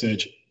you there,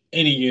 Serge.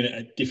 Any unit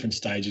at different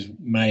stages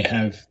may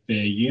have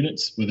their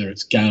units, whether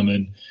it's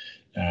Garmin,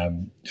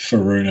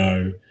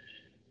 Furuno,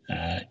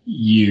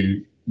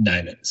 you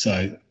name it.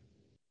 So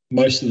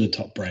most of the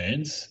top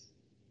brands,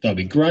 they'll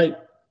be great,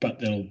 but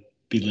there'll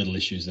be little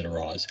issues that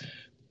arise.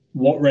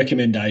 What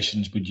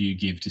recommendations would you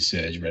give to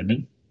Serge,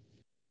 Redmond?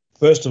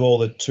 First of all,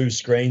 the 2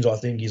 screens I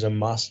think is a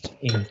must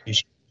in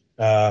fishing.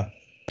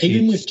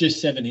 Even with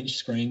just 7-inch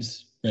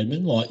screens,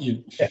 Redmond, like do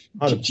you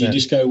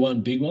just go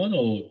one big one,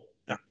 or?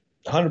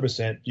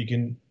 100%. You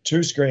can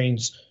 2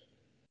 screens.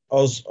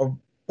 I've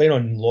been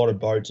on a lot of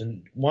boats,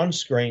 and one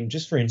screen,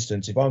 just for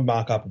instance, if I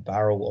mark up a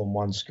barrel on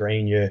one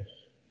screen, you're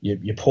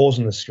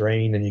pausing the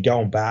screen and you're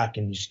going back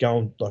and you're just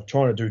going, like,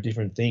 trying to do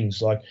different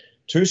things. Like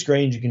 2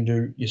 screens, you can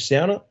do your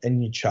sounder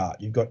and your chart.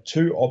 You've got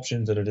 2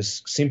 options that are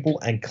just simple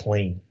and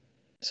clean.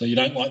 So you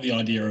don't like the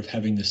idea of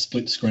having the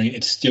split screen?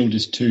 It's still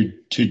just too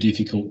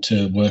difficult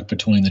to work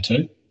between the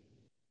 2?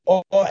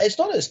 Oh, it's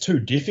not as too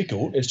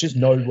difficult. It's just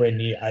nowhere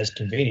near as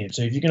convenient.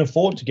 So if you can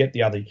afford to get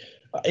the other,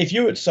 if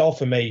you would sell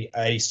for me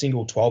a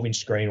single 12-inch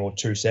screen or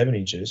two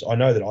 7-inches, I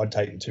know that I'd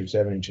take the two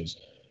 7-inches.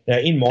 Now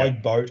in my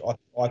boat,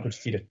 I could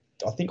fit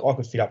I think I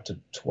could fit up to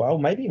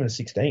 12, maybe even a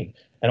 16.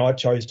 And I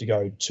chose to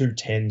go two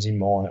 10s in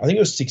mine. I think it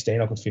was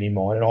 16 I could fit in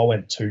mine, and I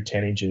went two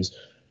 10-inches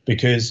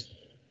because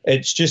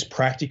it's just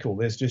practical.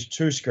 There's just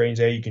two screens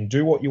there. You can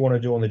do what you want to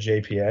do on the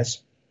GPS.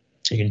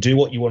 You can do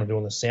what you want to do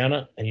on the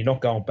sounder, and you're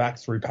not going back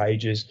through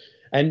pages.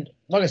 And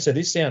like I said,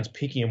 this sounds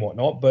picky and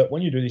whatnot, but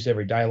when you do this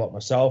every day, like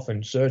myself,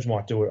 and Serge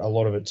might do it, a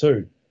lot of it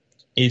too,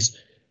 is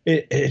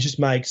it just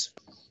makes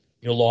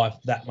your life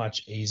that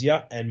much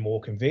easier and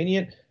more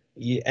convenient.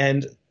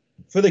 And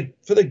for the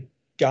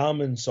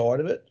Garmin side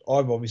of it,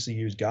 I've obviously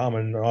used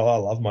Garmin. I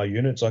love my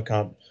units.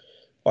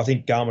 I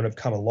think Garmin have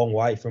come a long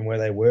way from where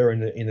they were in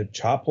the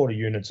Chartporter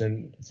units,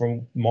 and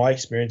from my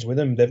experience with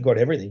them, they've got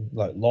everything.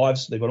 Like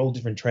lives, they've got all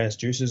different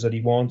transducers that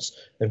he wants.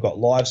 They've got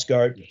live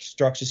scope,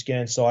 structure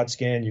scan, side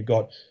scan. You've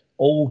got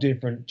all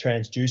different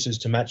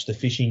transducers to match the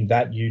fishing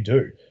that you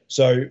do.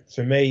 So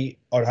for me,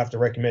 I'd have to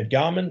recommend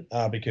Garmin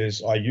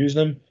because I use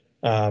them.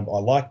 I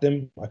like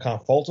them. I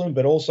can't fault them,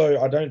 but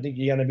also I don't think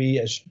you're going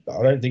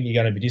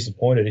to be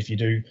disappointed if you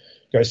do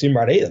go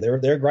Simrad either.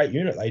 They're a great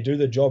unit. They do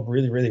the job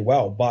really, really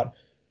well, but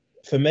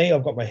for me,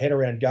 I've got my head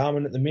around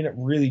Garmin at the minute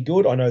really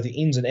good. I know the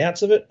ins and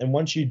outs of it. And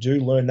once you do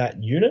learn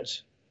that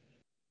unit,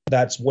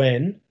 that's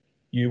when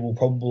you will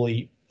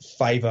probably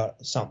favour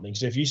something.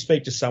 So if you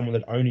speak to someone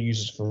that only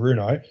uses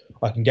Furuno,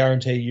 I can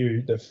guarantee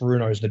you that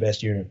Furuno is the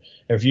best unit.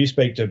 And if you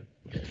speak to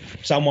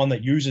someone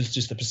that uses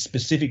just a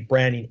specific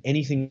brand in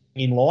anything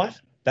in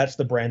life, that's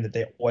the brand that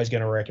they're always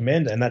going to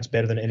recommend, and that's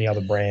better than any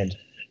other brand.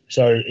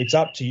 So it's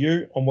up to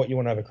you on what you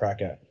want to have a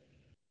crack at.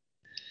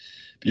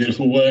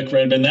 Beautiful work,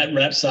 Redmond. That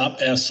wraps up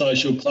our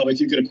social club. If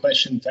you've got a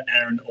question for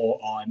Aaron or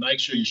I, make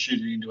sure you shoot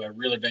it into our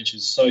Real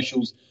Adventures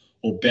socials,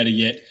 or better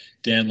yet,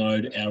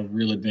 download our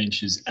Real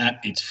Adventures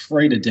app. It's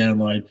free to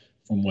download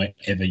from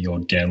wherever you're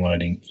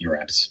downloading your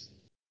apps.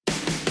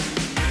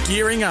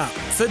 Gearing up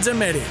for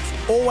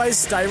Dometic. Always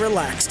stay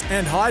relaxed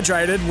and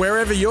hydrated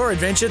wherever your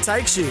adventure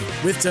takes you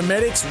with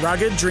Dometic's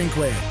rugged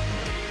drinkware.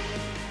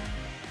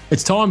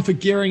 It's time for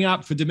gearing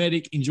up for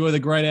Dometic. Enjoy the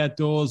great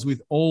outdoors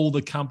with all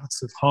the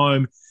comforts of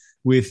home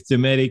with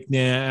Dometic.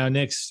 Now,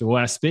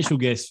 our special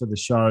guest for the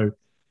show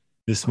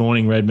this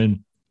morning,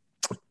 Redmond,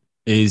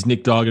 is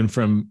Nick Duggan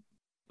from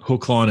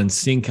Hook, Line and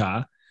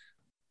Sinker,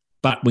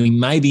 but we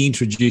may be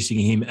introducing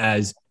him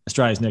as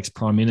Australia's next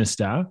Prime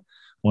Minister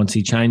once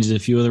he changes a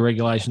few of the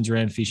regulations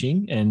around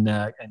fishing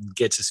and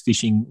gets us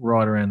fishing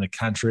right around the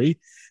country.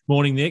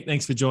 Morning, Nick.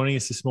 Thanks for joining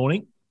us this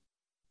morning.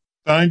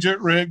 Danger,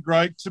 Red.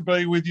 Great to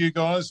be with you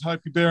guys. Hope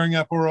you're bearing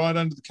up all right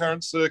under the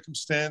current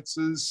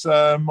circumstances.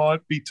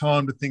 Might be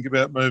time to think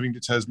about moving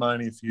to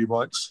Tasmania for you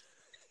blokes.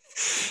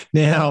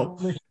 Now,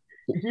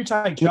 if you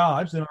take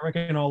charge, then I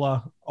reckon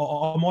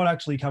I might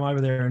actually come over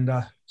there and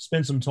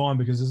spend some time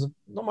because there's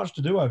not much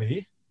to do over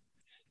here.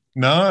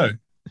 No,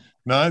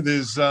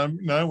 there's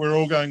we're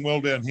all going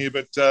well down here,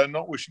 but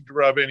not wishing to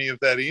rub any of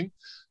that in.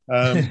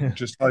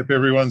 Just hope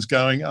everyone's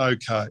going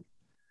okay.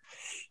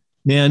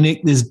 Now,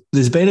 Nick,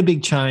 there's been a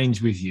big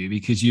change with you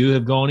because you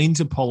have gone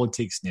into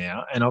politics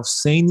now, and I've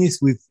seen this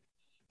with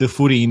the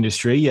footy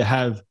industry. You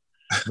have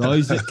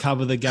those that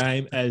cover the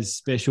game as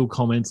special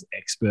comments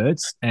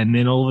experts, and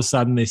then all of a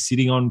sudden they're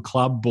sitting on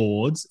club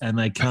boards and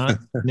they can't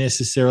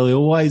necessarily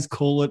always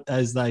call it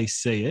as they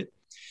see it.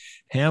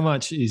 How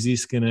much is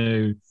this going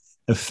to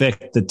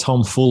affect the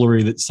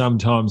tomfoolery that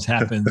sometimes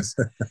happens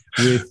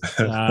with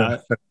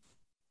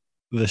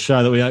the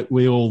show that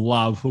we all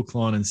love, Hook,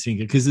 Line and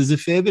Sinker? Because there's a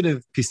fair bit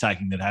of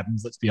piss-taking that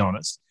happens, let's be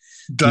honest.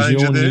 Does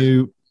your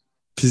new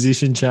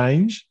position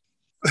change?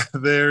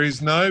 There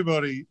is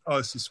nobody,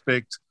 I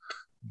suspect,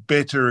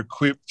 better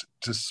equipped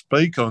to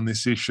speak on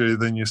this issue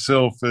than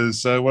yourself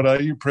as, what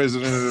are you,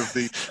 president of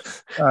the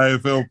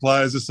AFL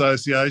Players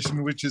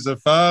Association, which is a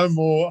far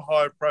more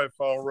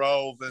high-profile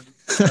role than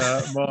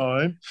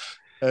mine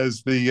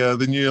as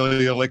the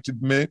newly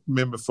elected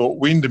member for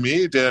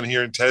Windermere down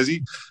here in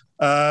Tassie.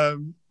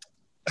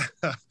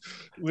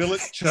 Will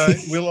it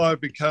change? Will I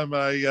become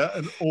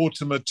an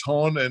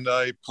automaton and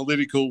a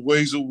political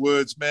weasel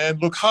words man?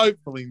 Look,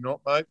 hopefully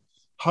not, mate.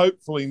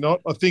 Hopefully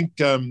not. I think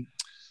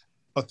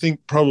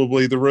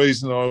probably the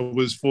reason I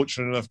was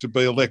fortunate enough to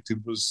be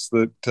elected was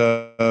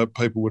that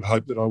people would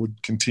hope that I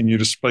would continue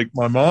to speak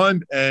my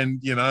mind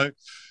and,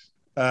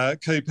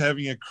 keep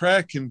having a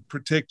crack and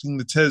protecting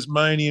the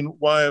Tasmanian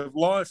way of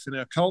life and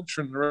our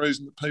culture and the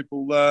reason that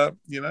people,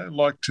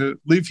 like to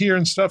live here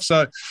and stuff.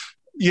 So,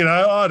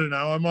 I don't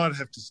know. I might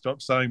have to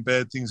stop saying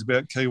bad things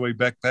about Kiwi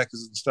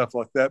backpackers and stuff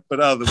like that. But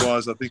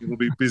otherwise, I think it'll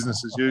be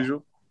business as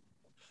usual.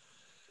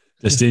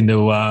 Just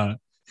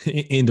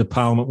into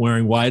Parliament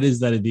wearing waders.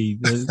 That would be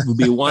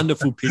a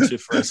wonderful picture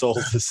for us all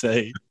to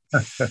see.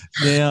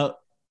 Now,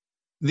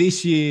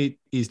 this year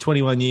is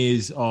 21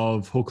 years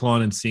of Hook,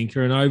 Line and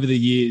Sinker. And over the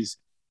years,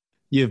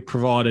 you've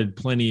provided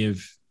plenty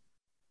of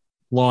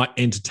light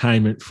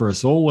entertainment for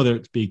us all, whether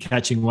it be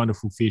catching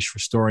wonderful fish,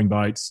 restoring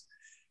boats,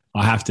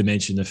 I have to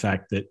mention the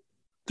fact that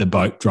the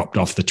boat dropped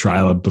off the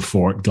trailer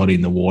before it got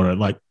in the water.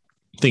 Like,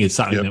 I think it's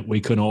something that we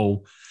can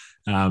all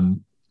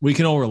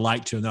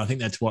relate to, and I think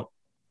that's what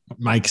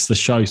makes the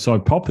show so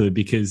popular,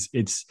 because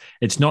it's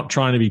not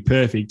trying to be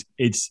perfect.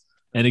 It's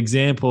an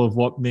example of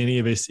what many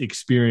of us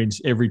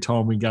experience every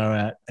time we go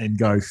out and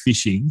go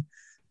fishing.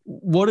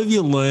 What have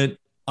you learnt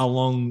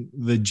along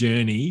the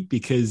journey?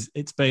 Because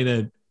there's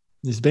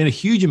been a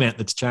huge amount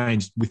that's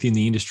changed within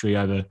the industry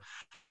over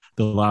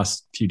the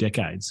last few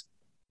decades.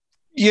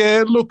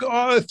 Yeah, look,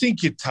 I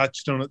think you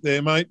touched on it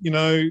there, mate.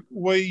 I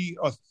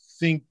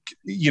think,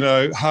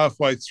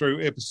 halfway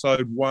through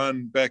episode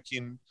 1 back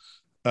in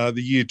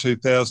the year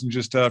 2000,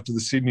 just after the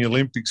Sydney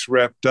Olympics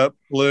wrapped up,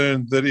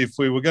 learned that if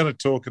we were going to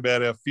talk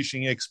about our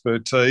fishing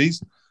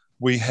expertise,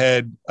 we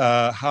had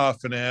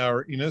half an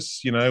hour in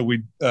us.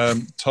 We'd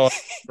type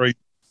we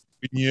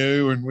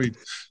knew, and we'd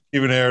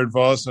given our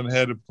advice on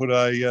how to put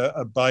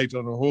a bait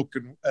on a hook,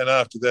 and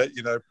after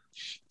that,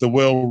 the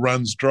well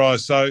runs dry.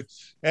 So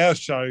our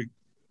show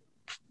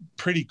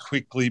pretty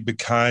quickly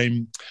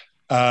became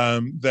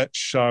that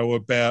show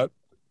about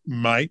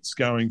mates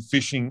going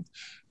fishing.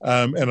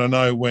 And I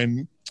know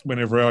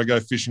whenever I go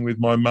fishing with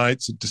my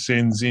mates, it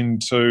descends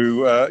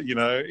into,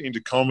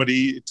 into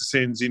comedy. It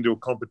descends into a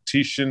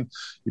competition.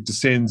 It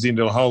descends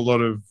into a whole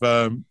lot of,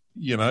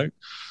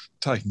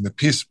 taking the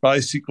piss,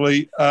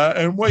 basically.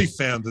 And we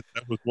found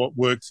that was what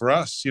worked for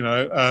us.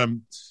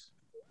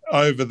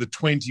 Over the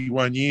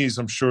 21 years,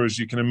 I'm sure, as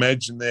you can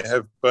imagine, there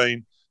have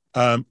been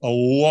a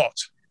lot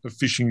of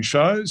fishing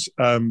shows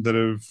that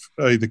have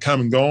either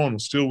come and gone or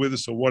still with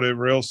us or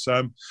whatever else.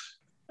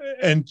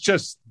 And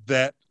just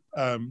that,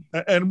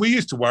 and we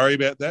used to worry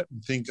about that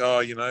and think,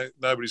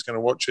 nobody's going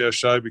to watch our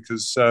show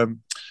because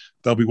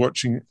they'll be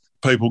watching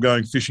people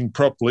going fishing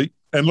properly.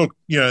 And look,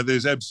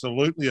 there's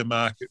absolutely a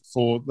market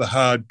for the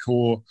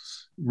hardcore,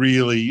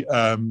 really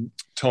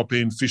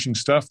top-end fishing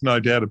stuff, no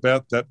doubt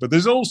about that. But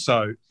there's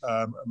also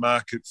a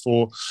market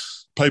for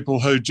people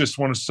who just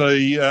want to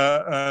see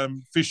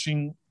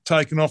fishing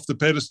taken off the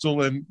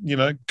pedestal and,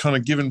 kind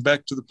of given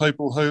back to the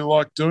people who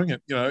like doing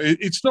it.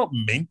 It's not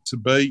meant to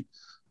be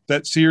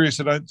that serious,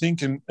 I don't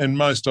think. And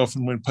most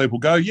often when people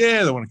go,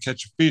 they want to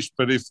catch a fish,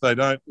 but if they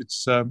don't,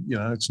 it's,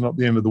 it's not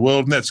the end of the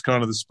world. And that's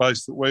kind of the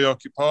space that we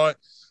occupy.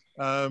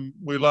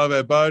 We love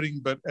our boating,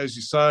 but as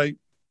you say,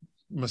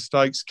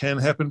 mistakes can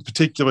happen,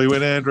 particularly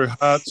when Andrew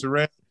Hart's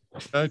around.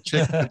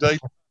 Check the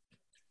detail.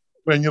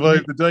 When you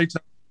leave the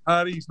detail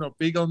party, he's not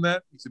big on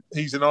that.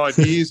 He's an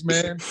ideas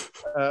man.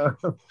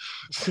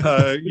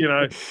 So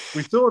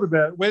we thought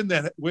about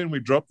when we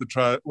dropped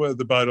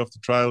the boat off the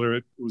trailer.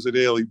 It was at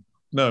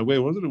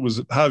where was it? It was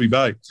at Hervey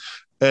Bay,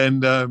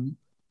 and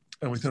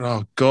we thought,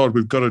 oh God,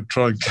 we've got to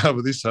try and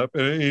cover this up.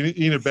 And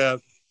in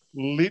about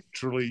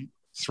literally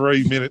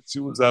 3 minutes, it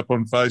was up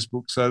on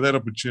Facebook. So that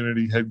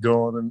opportunity had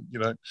gone, and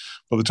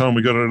by the time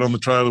we got it on the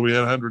trailer, we had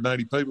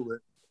 180 people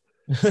there.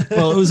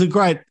 Well, it was a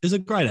great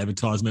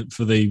advertisement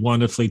for the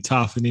wonderfully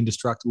tough and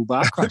indestructible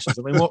Bar Crashers.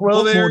 I mean, what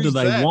more do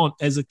they want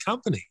as a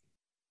company?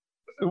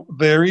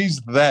 There is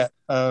that.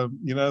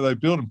 They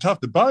built them tough.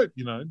 The boat,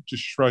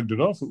 just shrugged it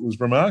off. It was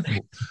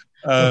remarkable.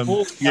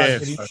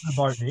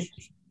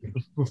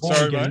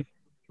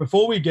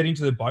 Before we get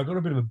into the boat, I've got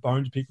a bit of a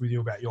bone to pick with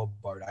you about your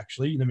boat,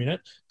 actually, in a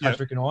minute,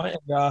 Patrick and I.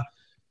 And,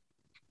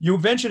 you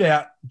ventured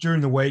out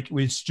during the week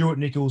with Stuart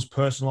Nichols'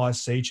 Personalised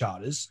Sea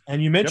Charters, and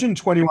you mentioned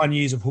 21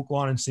 years of hook,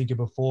 line and sinker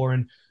before,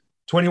 and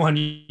 21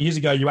 years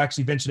ago you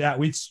actually ventured out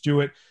with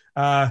Stuart,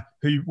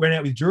 who you went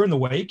out with during the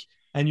week,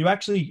 and you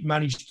actually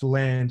managed to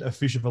land a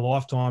fish of a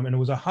lifetime, and it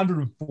was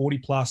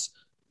 140-plus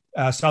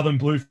southern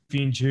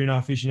bluefin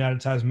tuna fishing out of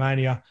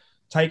Tasmania.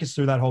 Take us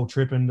through that whole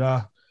trip, and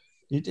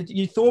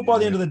you thought by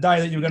the end of the day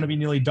that you were going to be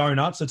nearly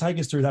donuts, so take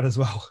us through that as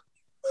well.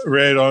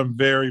 Red, I'm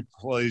very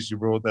pleased you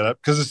brought that up,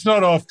 because it's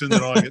not often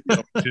that I get the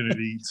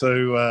opportunity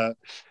to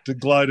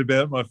gloat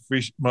about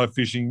my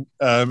fishing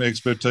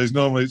expertise.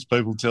 Normally it's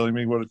people telling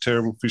me what a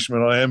terrible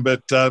fisherman I am.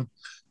 But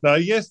no,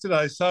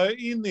 yesterday, so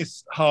in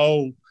this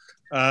whole,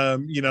 a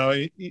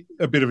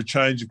bit of a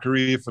change of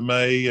career for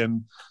me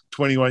and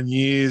 21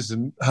 years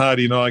and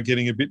Hardy and I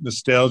getting a bit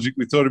nostalgic,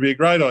 we thought it'd be a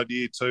great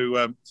idea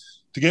to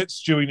get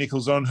Stewie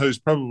Nichols on, who's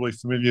probably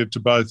familiar to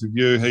both of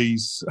you.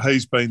 He's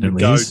been the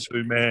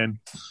go-to man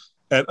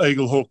at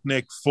Eaglehawk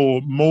Neck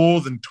for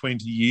more than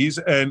 20 years.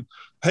 And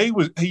he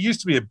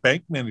used to be a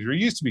bank manager.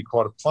 He used to be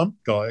quite a plump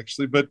guy,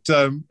 actually. But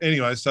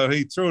anyway, so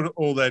he threw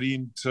all that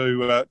in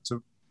to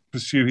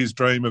pursue his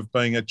dream of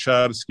being a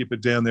charter skipper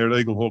down there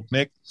at Eaglehawk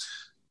Neck.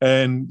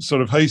 And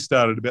sort of he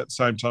started about the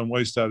same time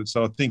we started.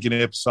 So I think in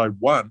episode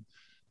 1,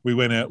 we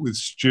went out with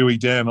Stewie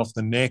down off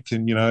the neck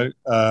and,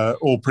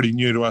 all pretty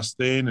new to us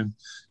then. And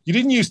you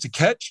didn't used to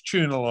catch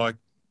tuna like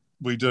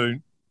we do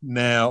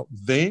now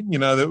then.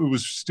 That it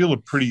was still a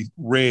pretty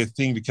rare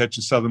thing to catch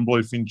a southern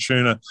bluefin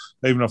tuna,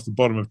 even off the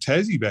bottom of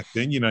Tassie back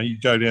then.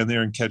 You'd go down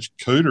there and catch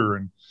cooter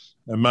and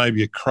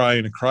maybe a cray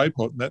and a cray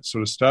pot and that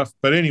sort of stuff.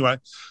 But anyway,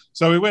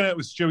 so we went out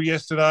with Stewie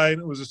yesterday,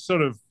 and it was a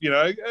sort of,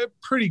 a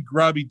pretty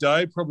grubby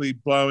day, probably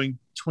blowing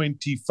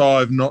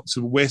 25 knots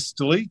of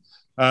westerly.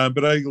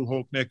 But Eagle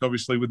Hawk Neck,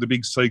 obviously, with the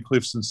big sea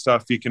cliffs and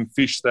stuff, you can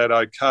fish that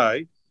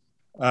okay.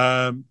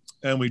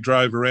 And we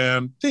drove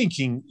around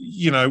thinking,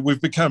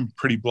 we've become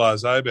pretty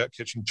blasé about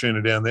catching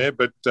tuna down there,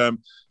 but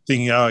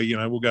thinking,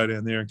 we'll go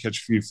down there and catch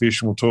a few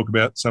fish and we'll talk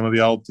about some of the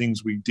old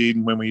things we did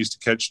and when we used to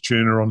catch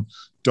tuna on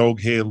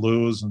dog hair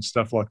lures and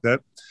stuff like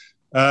that.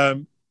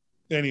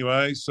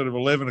 Anyway, sort of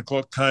 11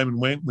 o'clock came and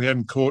went. We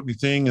hadn't caught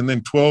anything. And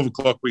then 12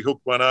 o'clock, we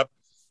hooked one up,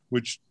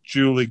 which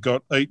Julie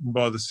got eaten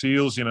by the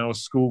seals, a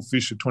school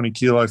fish, a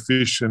 20-kilo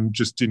fish, and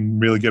just didn't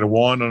really get a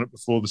wind on it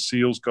before the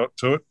seals got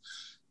to it.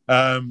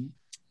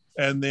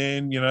 And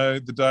then,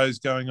 the day's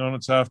going on.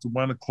 It's after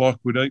 1 o'clock.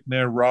 We'd eaten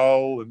our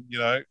roll and,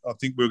 I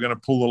think we were going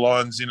to pull the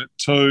lines in at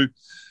 2.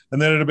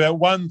 And then at about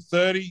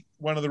 1:30,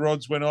 one of the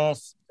rods went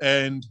off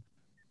and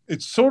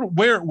it's sort of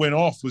where it went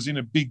off was in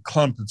a big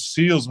clump of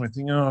seals. And we're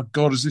thinking, oh,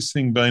 God, has this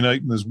thing been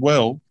eaten as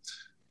well?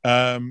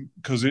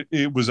 Because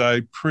it was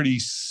a pretty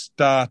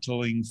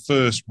startling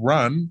first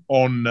run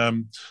on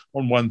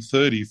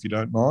 1:30, if you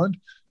don't mind.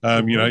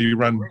 You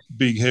run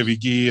big, heavy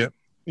gear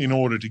in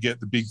order to get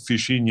the big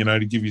fish in,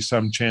 to give you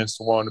some chance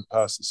to wind it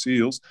past the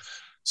seals.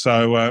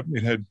 So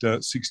it had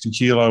 60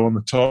 kilo on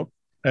the top.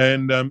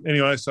 And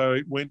anyway, so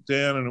it went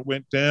down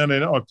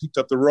and I picked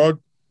up the rod.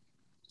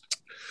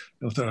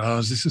 I thought,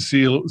 is this a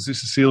seal? Is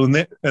this a seal?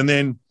 And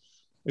then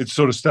it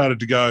sort of started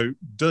to go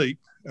deep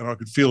and I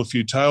could feel a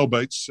few tail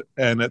beats.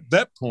 And at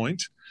that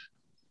point,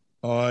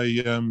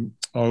 I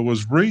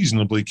was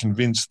reasonably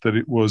convinced that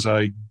it was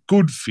a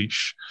good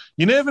fish.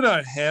 You never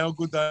know how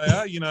good they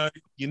are.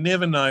 You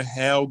never know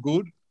how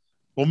good.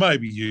 Or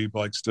maybe you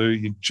blokes do,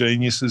 you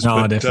geniuses. No,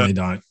 I definitely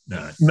don't.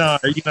 No,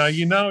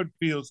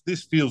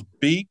 this feels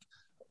big.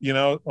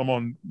 I'm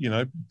on,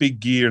 big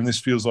gear and this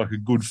feels like a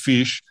good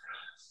fish.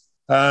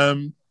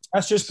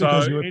 That's just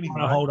because you were trying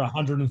to hold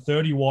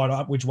 130 wide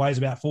up, which weighs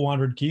about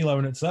 400 kilo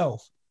in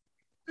itself.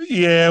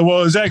 Yeah,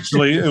 well, I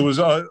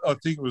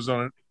think it was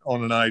on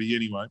an 80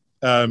 anyway.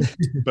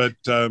 But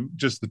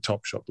just the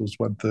top shot was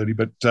 130.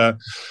 But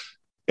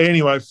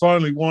anyway,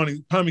 finally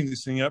pumping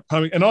this thing up,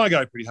 and I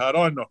go pretty hard.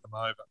 I knock them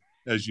over,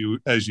 as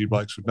you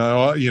blokes would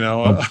know. I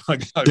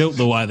go built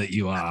the way that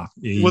you are.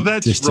 Well,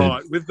 that's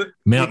right. With the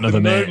mountain of a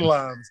man, noodle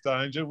arms,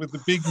 Danger, with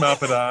the big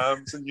Muppet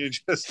arms, and you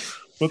just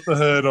put the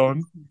herd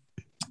on.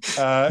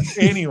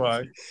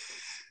 Anyway,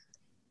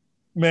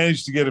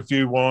 managed to get a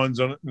few winds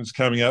on it, and it's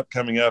coming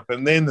up,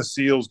 and then the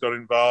seals got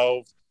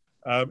involved,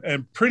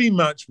 and pretty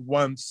much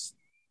once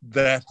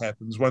that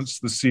happens, once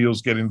the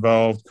seals get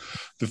involved,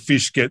 the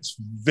fish gets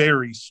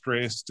very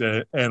stressed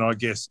and I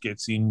guess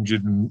gets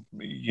injured and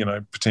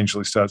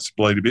potentially starts to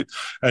bleed a bit,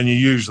 and you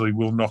usually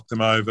will knock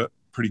them over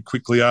pretty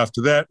quickly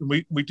after that. And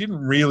we didn't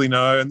really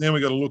know, and then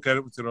we got to look at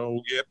it. We said,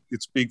 oh, yep,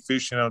 it's big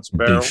fish, it's a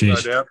barrel, no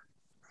doubt.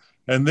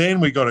 And then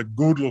we got a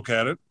good look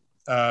at it,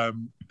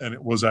 and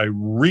it was a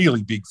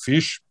really big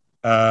fish,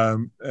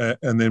 and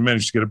then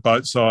managed to get a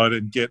boat side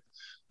and get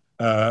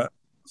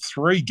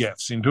 3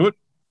 gaffs into it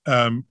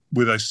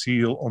with a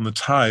seal on the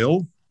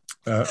tail.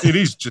 It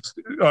is just,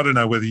 I don't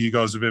know whether you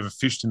guys have ever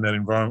fished in that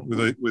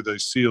environment with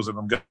those seals, and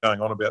I'm going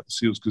on about the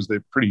seals because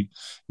they're pretty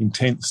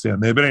intense down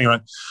there. But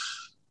anyway,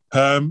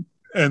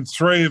 and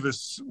 3 of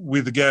us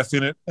with the gaff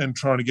in it and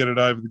trying to get it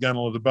over the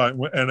gunnel of the boat.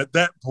 And at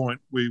that point,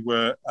 we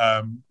were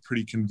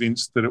pretty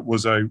convinced that it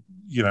was a,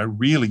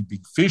 really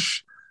big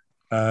fish.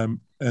 And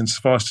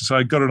suffice to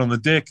say, got it on the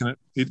deck and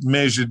it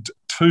measured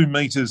 2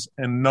 meters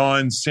and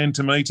 9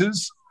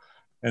 centimeters.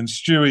 And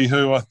Stewie,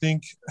 who I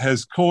think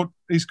he's caught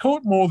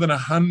more than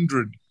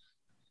 100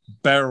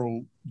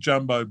 barrel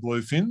jumbo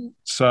bluefin.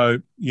 So,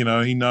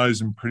 he knows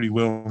them pretty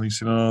well. And he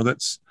said,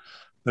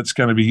 that's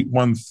going to be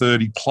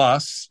 130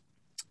 plus.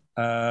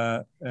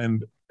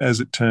 And as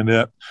it turned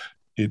out,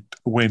 it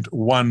went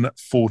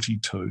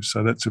 142.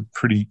 So that's a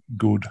pretty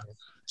good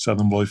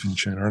southern bluefin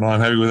tuna. And I'm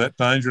happy with that,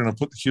 Danger, and I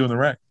put the cue in the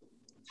rack.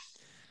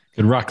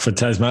 Good ruck for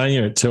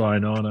Tasmania at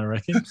 209, I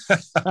reckon.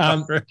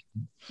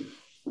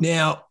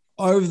 Now,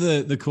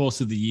 over the course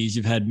of the years,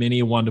 you've had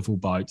many wonderful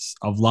boats.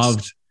 I've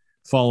loved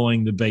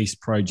following the Beast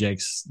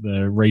projects,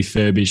 the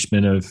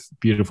refurbishment of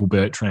beautiful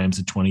Bertrams,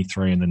 the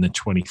 23 and then the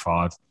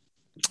 25.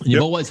 And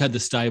you've always had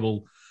the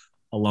stable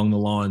along the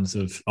lines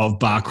of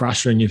Bar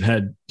Crusher, and you've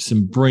had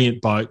some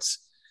brilliant boats,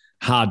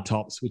 hard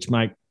tops, which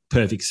make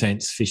perfect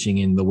sense fishing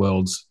in the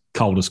world's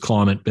coldest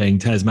climate, being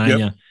Tasmania.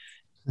 Yep.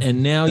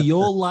 And now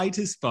your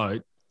latest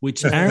boat,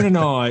 which Aaron and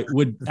I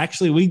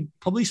we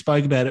probably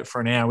spoke about it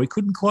for an hour. We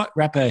couldn't quite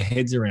wrap our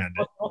heads around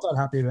it. I'm not that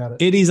happy about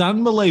it. It is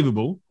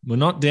unbelievable. We're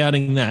not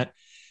doubting that.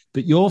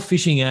 But you're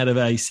fishing out of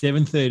a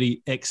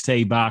 730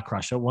 XT Bar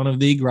Crusher, one of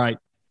the great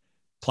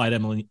plate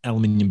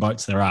aluminium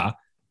boats there are.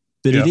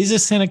 But it is a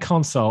centre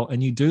console,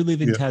 and you do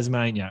live in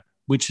Tasmania,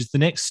 which is the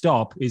next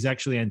stop is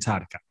actually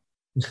Antarctica.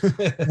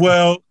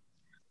 Well,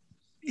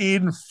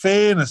 in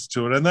fairness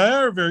to it, and they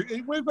are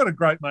we've got a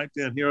great mate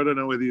down here. I don't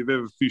know whether you've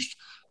ever fished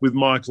with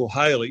Michael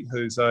Haley,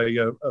 who's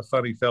a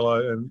funny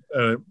fellow and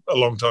a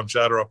long-time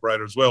charter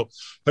operator as well,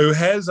 who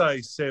has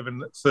a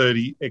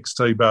 730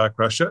 XT Bar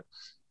Crusher.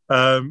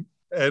 And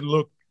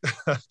look,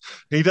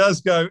 he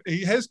does go.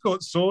 He has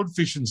caught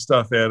swordfish and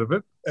stuff out of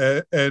it,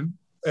 and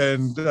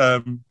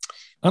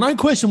I don't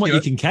question what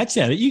you can catch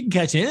out of it. You can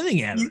catch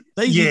anything out of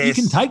it. You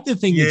can take the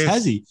thing in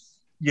Tassie.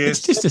 Yes,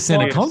 it's just a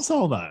centre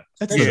console, though.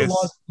 That's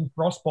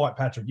frostbite,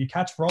 Patrick. You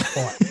catch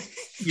frostbite.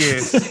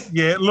 Yes,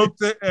 yeah. Look,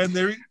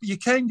 you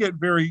can get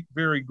very,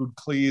 very good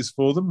clears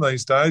for them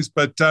these days.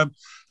 But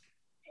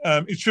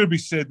it should be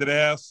said that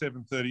our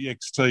 730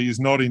 XT is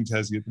not in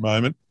Tassie at the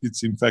moment.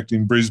 It's in fact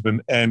in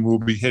Brisbane, and we'll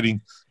be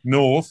heading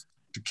north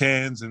to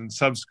Cairns and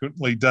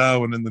subsequently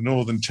Darwin and the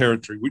Northern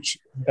Territory. Which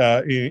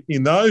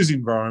in those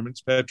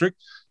environments, Patrick,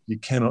 you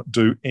cannot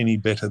do any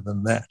better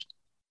than that.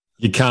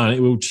 You can't. It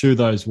will chew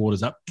those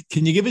waters up.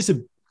 Can you give us a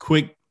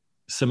quick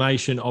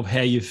summation of how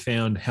you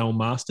found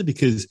Helmmaster?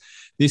 Because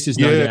this is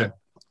no doubt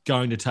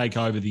going to take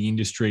over the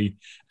industry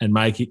and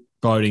make it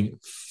boating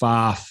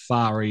far,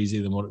 far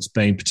easier than what it's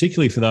been,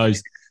 particularly for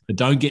those that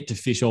don't get to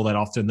fish all that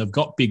often. They've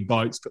got big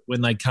boats, but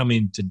when they come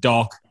into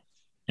dock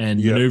and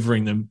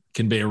manoeuvring them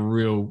can be a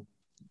real,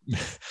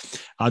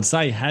 I'd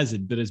say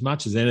hazard, but as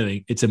much as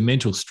anything, it's a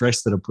mental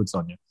stress that it puts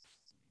on you.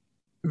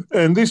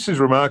 And this is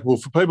remarkable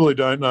for people who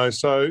don't know.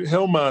 So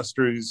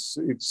Helmmaster it's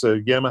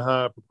a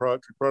Yamaha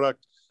proprietary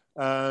product,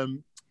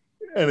 and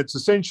it's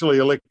essentially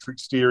electric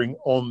steering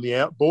on the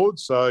outboard.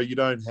 So you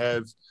don't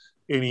have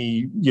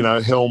any,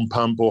 helm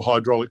pump or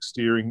hydraulic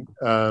steering.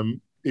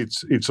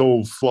 It's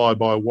all fly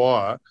by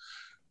wire,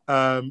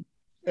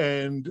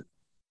 and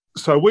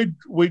so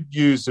we'd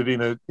use it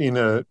in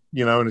a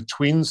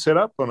twin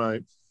setup on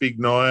a big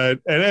Naiad,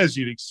 and as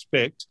you'd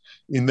expect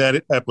in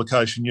that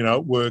application,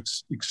 it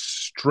works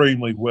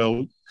extremely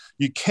well.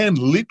 You can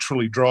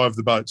literally drive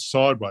the boat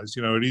sideways.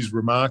 It is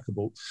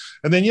remarkable.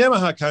 And then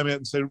Yamaha came out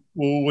and said,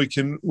 "Well, we're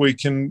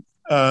going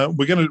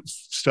to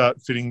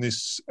start fitting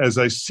this as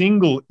a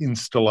single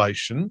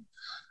installation."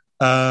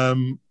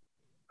 And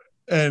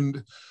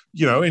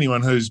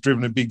anyone who's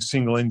driven a big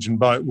single engine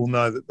boat will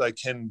know that they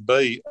can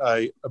be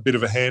a bit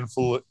of a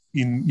handful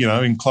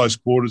in close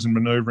quarters and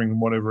manoeuvring and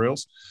whatever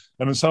else.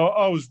 And so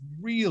I was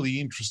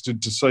really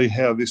interested to see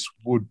how this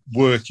would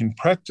work in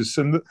practice.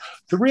 And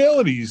the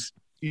reality is,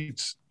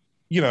 it's,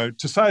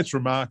 to say it's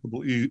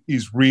remarkable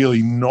is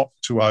really not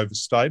to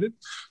overstate it.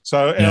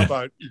 So our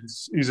boat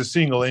is a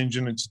single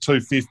engine. It's a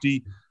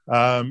 250.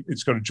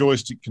 It's got a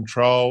joystick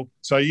control.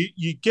 So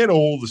you get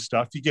all the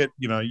stuff. You get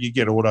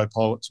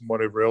autopilots and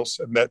whatever else,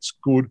 and that's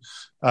good.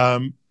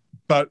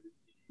 But,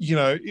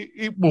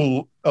 it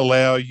will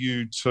allow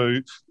you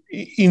to,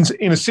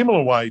 in a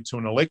similar way to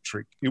an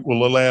electric, it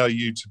will allow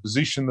you to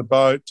position the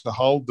boat, to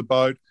hold the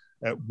boat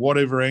at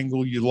whatever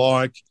angle you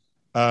like,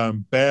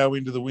 bow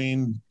into the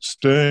wind,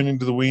 stern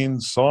into the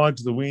wind, side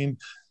to the wind.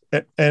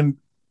 And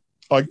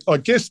I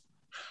guess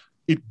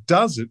it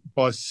does it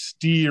by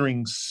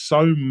steering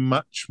so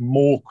much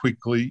more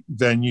quickly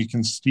than you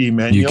can steer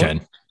manually. You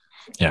can.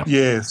 Yeah.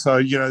 Yeah.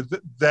 So,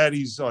 that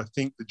is, I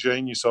think, the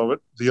genius of it.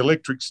 The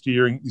electric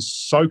steering is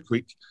so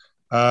quick.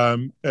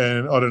 And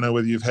I don't know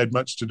whether you've had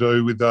much to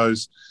do with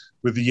those,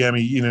 with the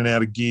Yami in and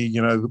out of gear,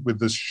 with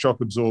the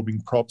shock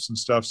absorbing props and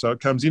stuff. So it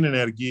comes in and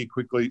out of gear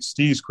quickly, it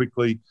steers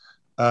quickly.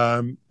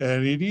 And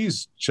it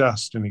is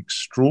just an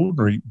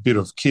extraordinary bit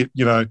of kit,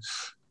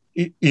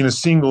 in a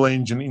single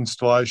engine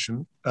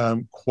installation,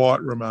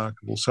 quite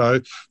remarkable. So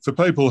for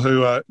people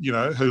who are,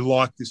 who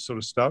like this sort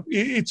of stuff,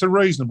 it's a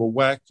reasonable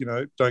whack.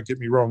 Don't get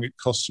me wrong, it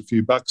costs a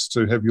few bucks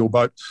to have your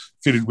boat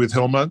fitted with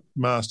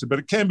Helmmaster, but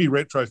it can be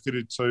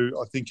retrofitted to,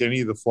 I think,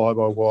 any of the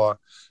fly-by-wire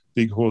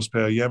big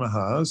horsepower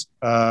Yamahas.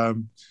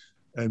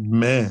 And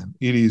man,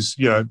 it is,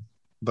 you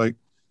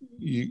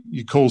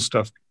call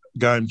stuff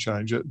game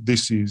changer.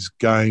 This is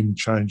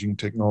game-changing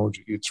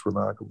technology. It's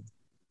remarkable.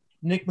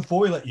 Nick, before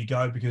we let you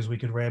go, because we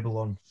could ramble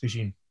on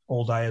fishing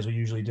all day as we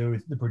usually do,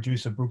 with the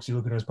producer Brooksy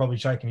looking at us, probably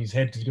shaking his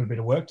head because he's got a bit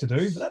of work to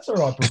do, but that's all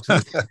right,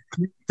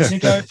 Brooksy.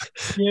 Nico,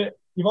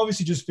 you've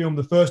obviously just filmed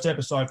the first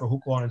episode for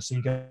Hook, Line and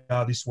Sinker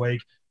this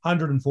week,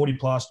 140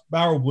 plus,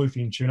 barrel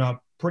bluefin tuna,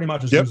 pretty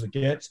much as good as it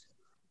gets.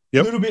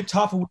 A little bit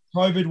tougher with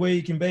COVID, where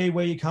you can be,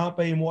 where you can't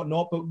be and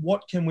whatnot, but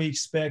what can we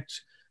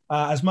expect,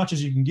 as much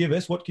as you can give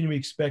us, what can we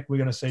expect we're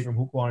going to see from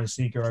Hook, Line and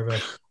Sinker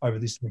over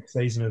this next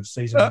season of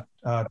season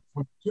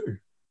 22?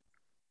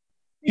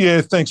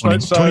 Yeah, thanks,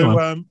 mate.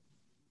 So,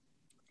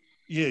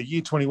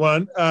 year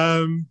 21.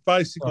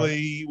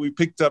 Basically, we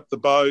picked up the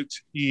boat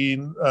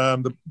in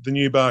the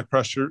new bar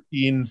crusher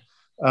in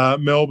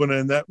Melbourne,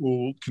 and that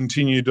will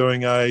continue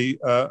doing a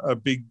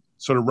big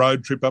sort of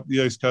road trip up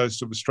the east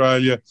coast of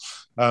Australia.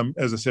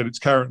 As I said, it's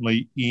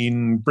currently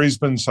in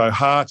Brisbane, so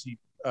Harty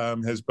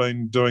has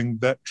been doing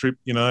that trip,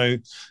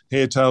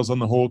 Hairtails on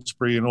the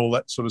Hawkesbury and all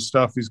that sort of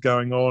stuff is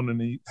going on,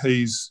 and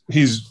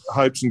his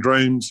hopes and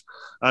dreams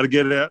are to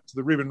get out to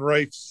the Ribbon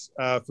Reefs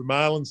for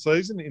marlin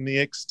season in the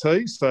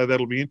XT, so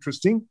that'll be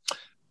interesting.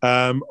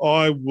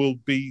 I will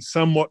be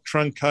somewhat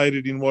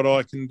truncated in what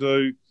I can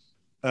do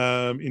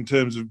in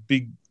terms of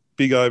big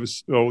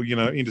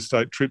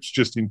interstate trips,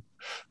 just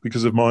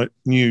because of my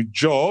new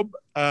job.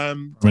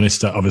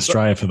 Minister of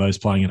Australia for those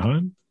playing at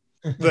home.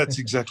 That's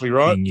exactly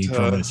right. Being new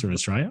Prime Minister of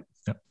Australia.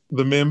 Yep.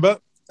 The member.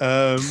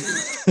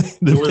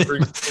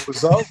 delivering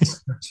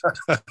results.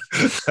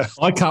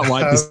 I can't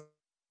wait to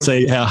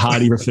see how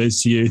hard he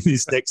refers to you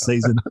this next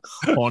season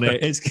on air.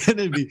 That's going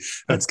to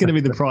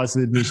be the price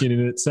of admission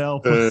in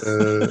itself.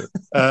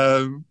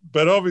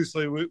 But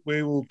obviously,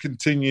 we will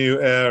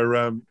continue our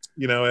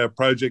our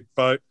Project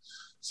Boat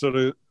sort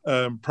of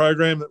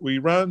program that we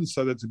run.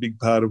 So that's a big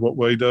part of what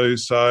we do.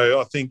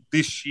 So I think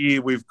this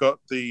year we've got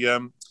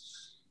the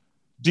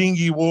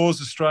Dinghy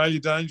Wars Australia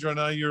Danger. I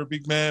know you're a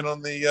big man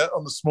on the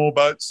small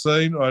boat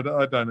scene. I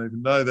don't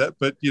even know that,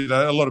 but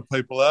a lot of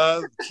people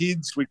are.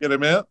 Kids, we get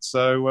them out.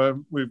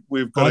 So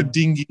we've got a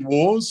Dinghy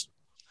Wars.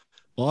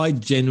 I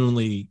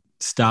genuinely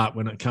start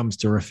when it comes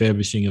to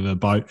refurbishing of a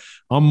boat.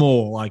 I'm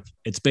more like,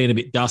 it's been a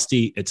bit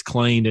dusty, it's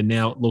cleaned, and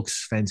now it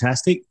looks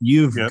fantastic.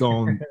 You've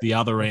gone the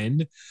other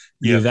end.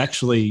 You've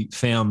actually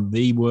found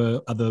the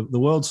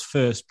world's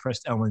first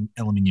pressed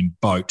aluminium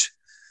boat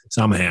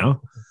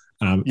somehow.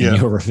 And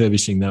you're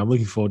refurbishing that. I'm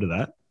looking forward to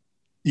that.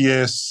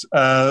 Yes.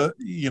 So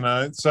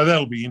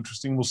that'll be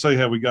interesting. We'll see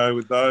how we go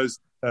with those.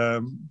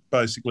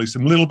 Basically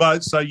some little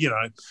boats. So,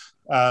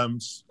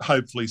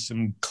 hopefully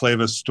some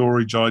clever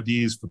storage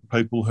ideas for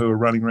people who are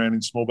running around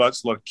in small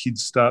boats. A lot of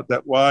kids start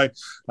that way.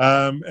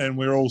 And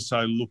we're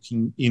also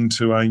looking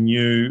into a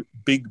new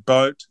big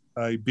boat,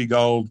 a big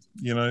old,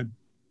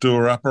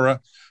 doer-upperer.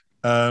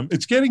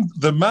 It's getting,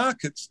 the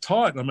market's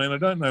tight. I mean, I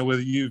don't know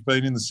whether you've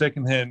been in the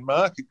second-hand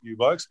market, you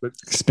blokes, but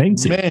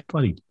expensive, man,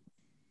 bloody.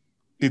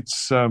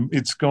 It's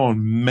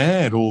gone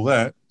mad, all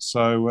that.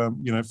 So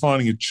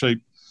finding a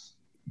cheap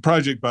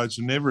project boats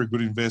are never a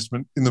good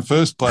investment in the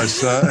first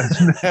place.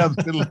 Now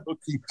they're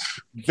looking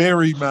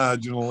very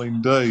marginal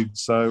indeed.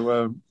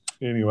 So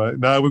anyway,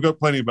 no, we've got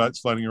plenty of boats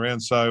floating around.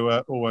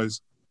 So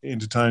always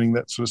entertaining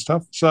that sort of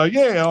stuff. So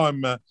yeah,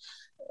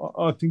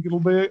 I think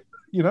it'll be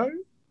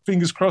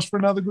fingers crossed for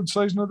another good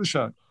season of the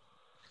show.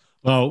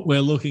 Well,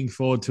 we're looking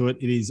forward to it.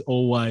 It is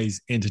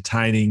always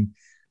entertaining.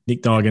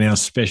 Nick Duigan, our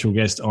special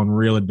guest on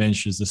Real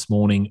Adventures this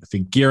morning for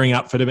gearing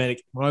up for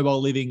domestic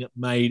mobile living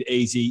made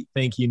easy.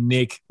 Thank you,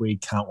 Nick. We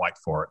can't wait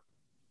for it.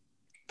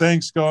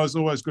 Thanks, guys.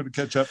 Always good to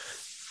catch up.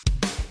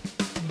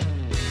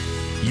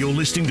 You're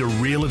listening to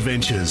Real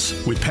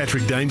Adventures with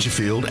Patrick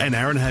Dangerfield and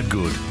Aaron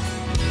Habgood.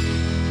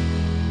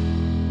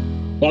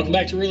 Welcome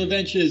back to Real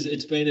Adventures.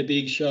 It's been a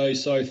big show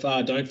so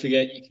far. Don't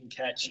forget, you can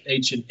catch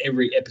each and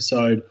every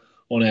episode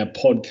on our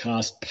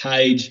podcast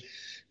page.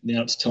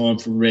 Now it's time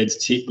for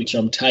Red's tip, which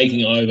I'm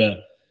taking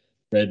over,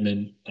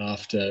 Redmond,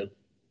 after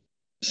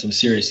some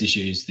serious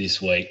issues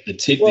this week. The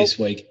tip this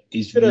week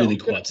is really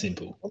quite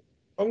simple.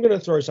 I'm going to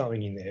throw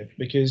something in there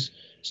because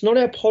it's not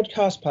our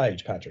podcast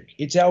page, Patrick.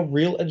 It's our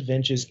Real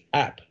Adventures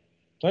app.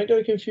 Don't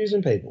go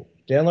confusing people.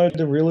 Download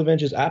the Real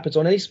Adventures app. It's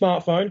on any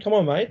smartphone. Come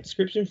on, mate.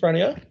 Script's in front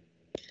of you.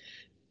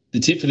 The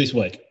tip for this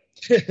week.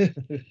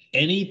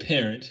 Any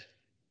parent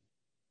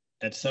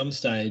at some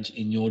stage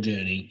in your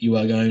journey, you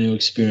are going to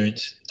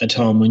experience a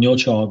time when your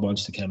child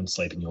wants to come and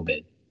sleep in your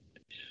bed,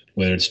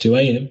 whether it's 2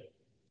 a.m.,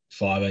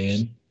 5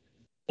 a.m.,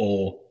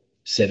 or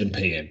 7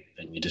 p.m.,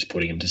 and you're just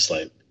putting him to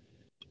sleep.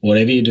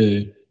 Whatever you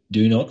do,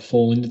 do not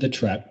fall into the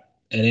trap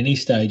at any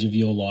stage of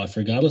your life,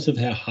 regardless of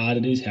how hard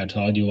it is, how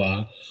tired you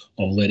are,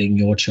 of letting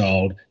your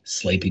child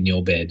sleep in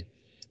your bed.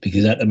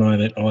 Because at the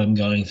moment, I'm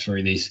going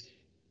through this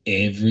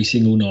every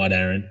single night,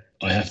 Aaron.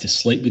 I have to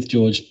sleep with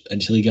George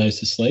until he goes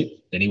to sleep.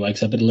 Then he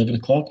wakes up at 11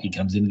 o'clock. He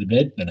comes into the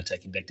bed. Then I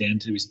take him back down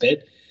to his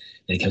bed.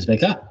 Then he comes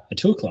back up at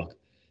 2 o'clock.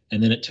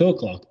 And then at 2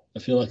 o'clock, I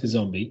feel like a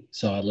zombie,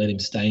 so I let him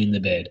stay in the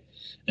bed.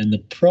 And the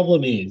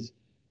problem is,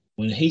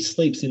 when he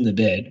sleeps in the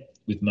bed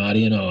with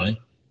Marty and I,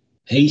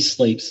 he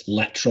sleeps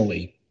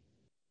laterally.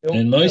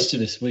 And most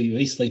of us,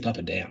 we sleep up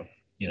and down.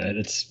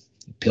 That's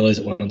pillows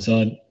at one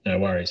side, no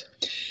worries.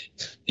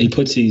 He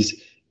puts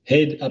his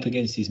head up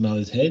against his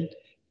mother's head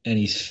and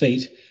his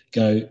feet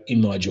go in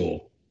my jaw.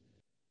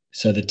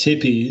 So the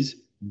tip is,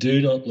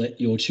 do not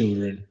let your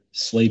children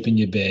sleep in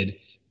your bed.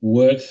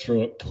 Work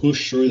through it,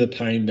 push through the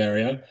pain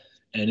barrier.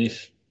 And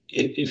if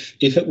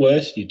at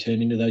worst you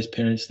turn into those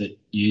parents that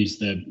use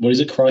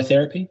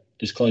cryotherapy,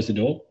 just close the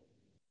door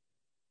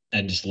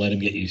and just let them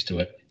get used to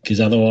it. Because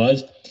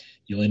otherwise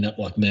you'll end up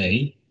like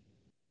me,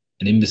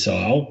 an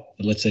imbecile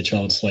that lets their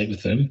child sleep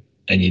with them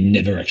and you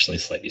never actually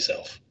sleep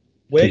yourself.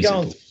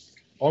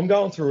 I'm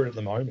going through it at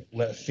the moment.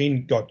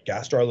 Finn got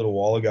gastro a little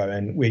while ago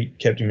and we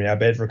kept him in our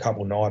bed for a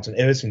couple of nights. And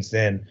ever since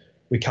then,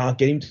 we can't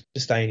get him to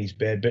stay in his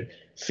bed. But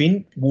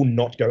Finn will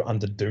not go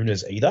under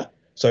doonas either.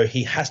 So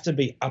he has to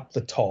be up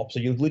the top. So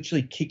you're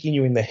literally kicking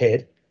you in the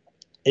head.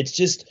 It's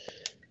just...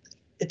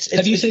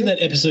 Have you seen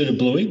that episode of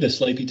Bluey, the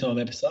Sleepy Time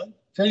episode?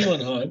 For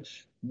anyone at home,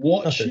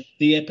 watch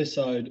the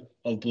episode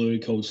of Bluey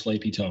called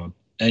Sleepy Time.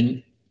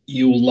 And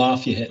you'll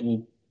laugh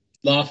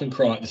and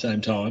cry at the same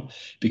time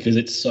because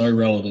it's so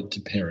relevant to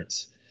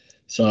parents.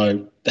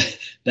 So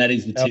that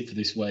is the tip for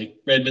this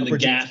week. Redmond, the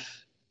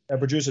gaff. Our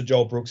producer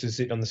Joel Brooks is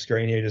sitting on the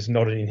screen here just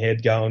nodding his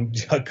head going,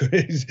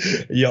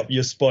 yep,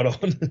 you're spot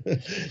on.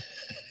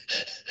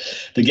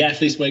 The gaff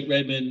this week,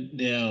 Redmond,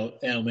 now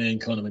our man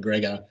Conor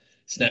McGregor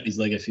snapped his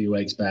leg a few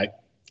weeks back.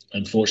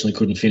 unfortunately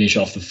couldn't finish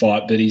off the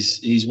fight, but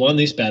he's won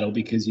this battle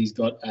because he's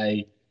got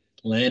a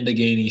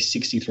Lamborghini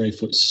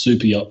 63-foot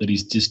super yacht that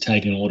he's just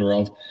taken order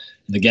of,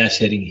 and the gas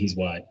heading his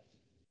way.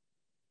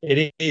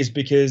 It is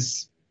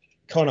because,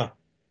 Connor,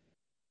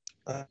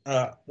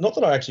 not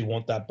that I actually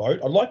want that boat.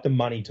 I'd like the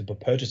money to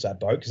purchase that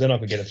boat because then I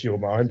could get a few of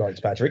my own boats,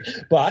 Patrick.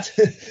 But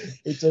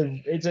it's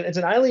an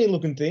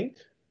alien-looking thing.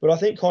 But I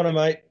think, Connor,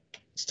 mate,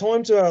 it's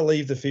time to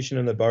leave the fishing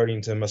and the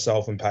boating to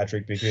myself and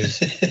Patrick because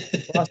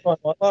last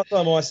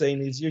time I seen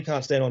this, you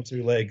can't stand on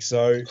two legs.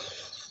 So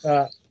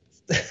I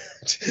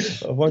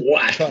won't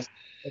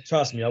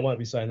trust me, I won't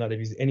be saying that if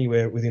he's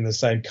anywhere within the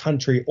same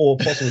country or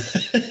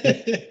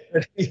possibly.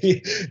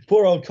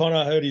 Poor old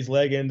Connor hurt his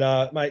leg, and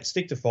mate,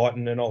 stick to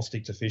fighting and I'll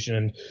stick to fishing.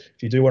 And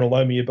if you do want to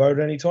loan me your boat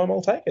at any time,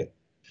 I'll take it.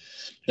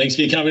 Thanks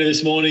for your company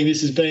this morning.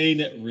 This has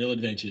been Real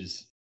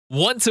Adventures.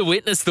 Want to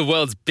witness the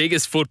world's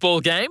biggest football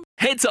game?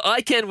 Head to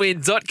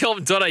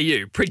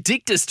iCanWin.com.au,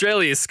 predict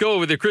Australia's score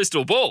with a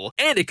crystal ball,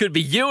 and it could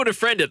be you and a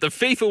friend at the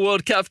FIFA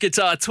World Cup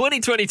Qatar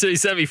 2022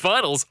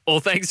 semi-finals, all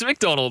thanks to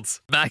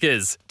McDonald's.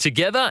 Maccas,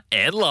 together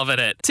and loving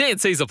it.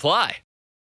 TNCs apply.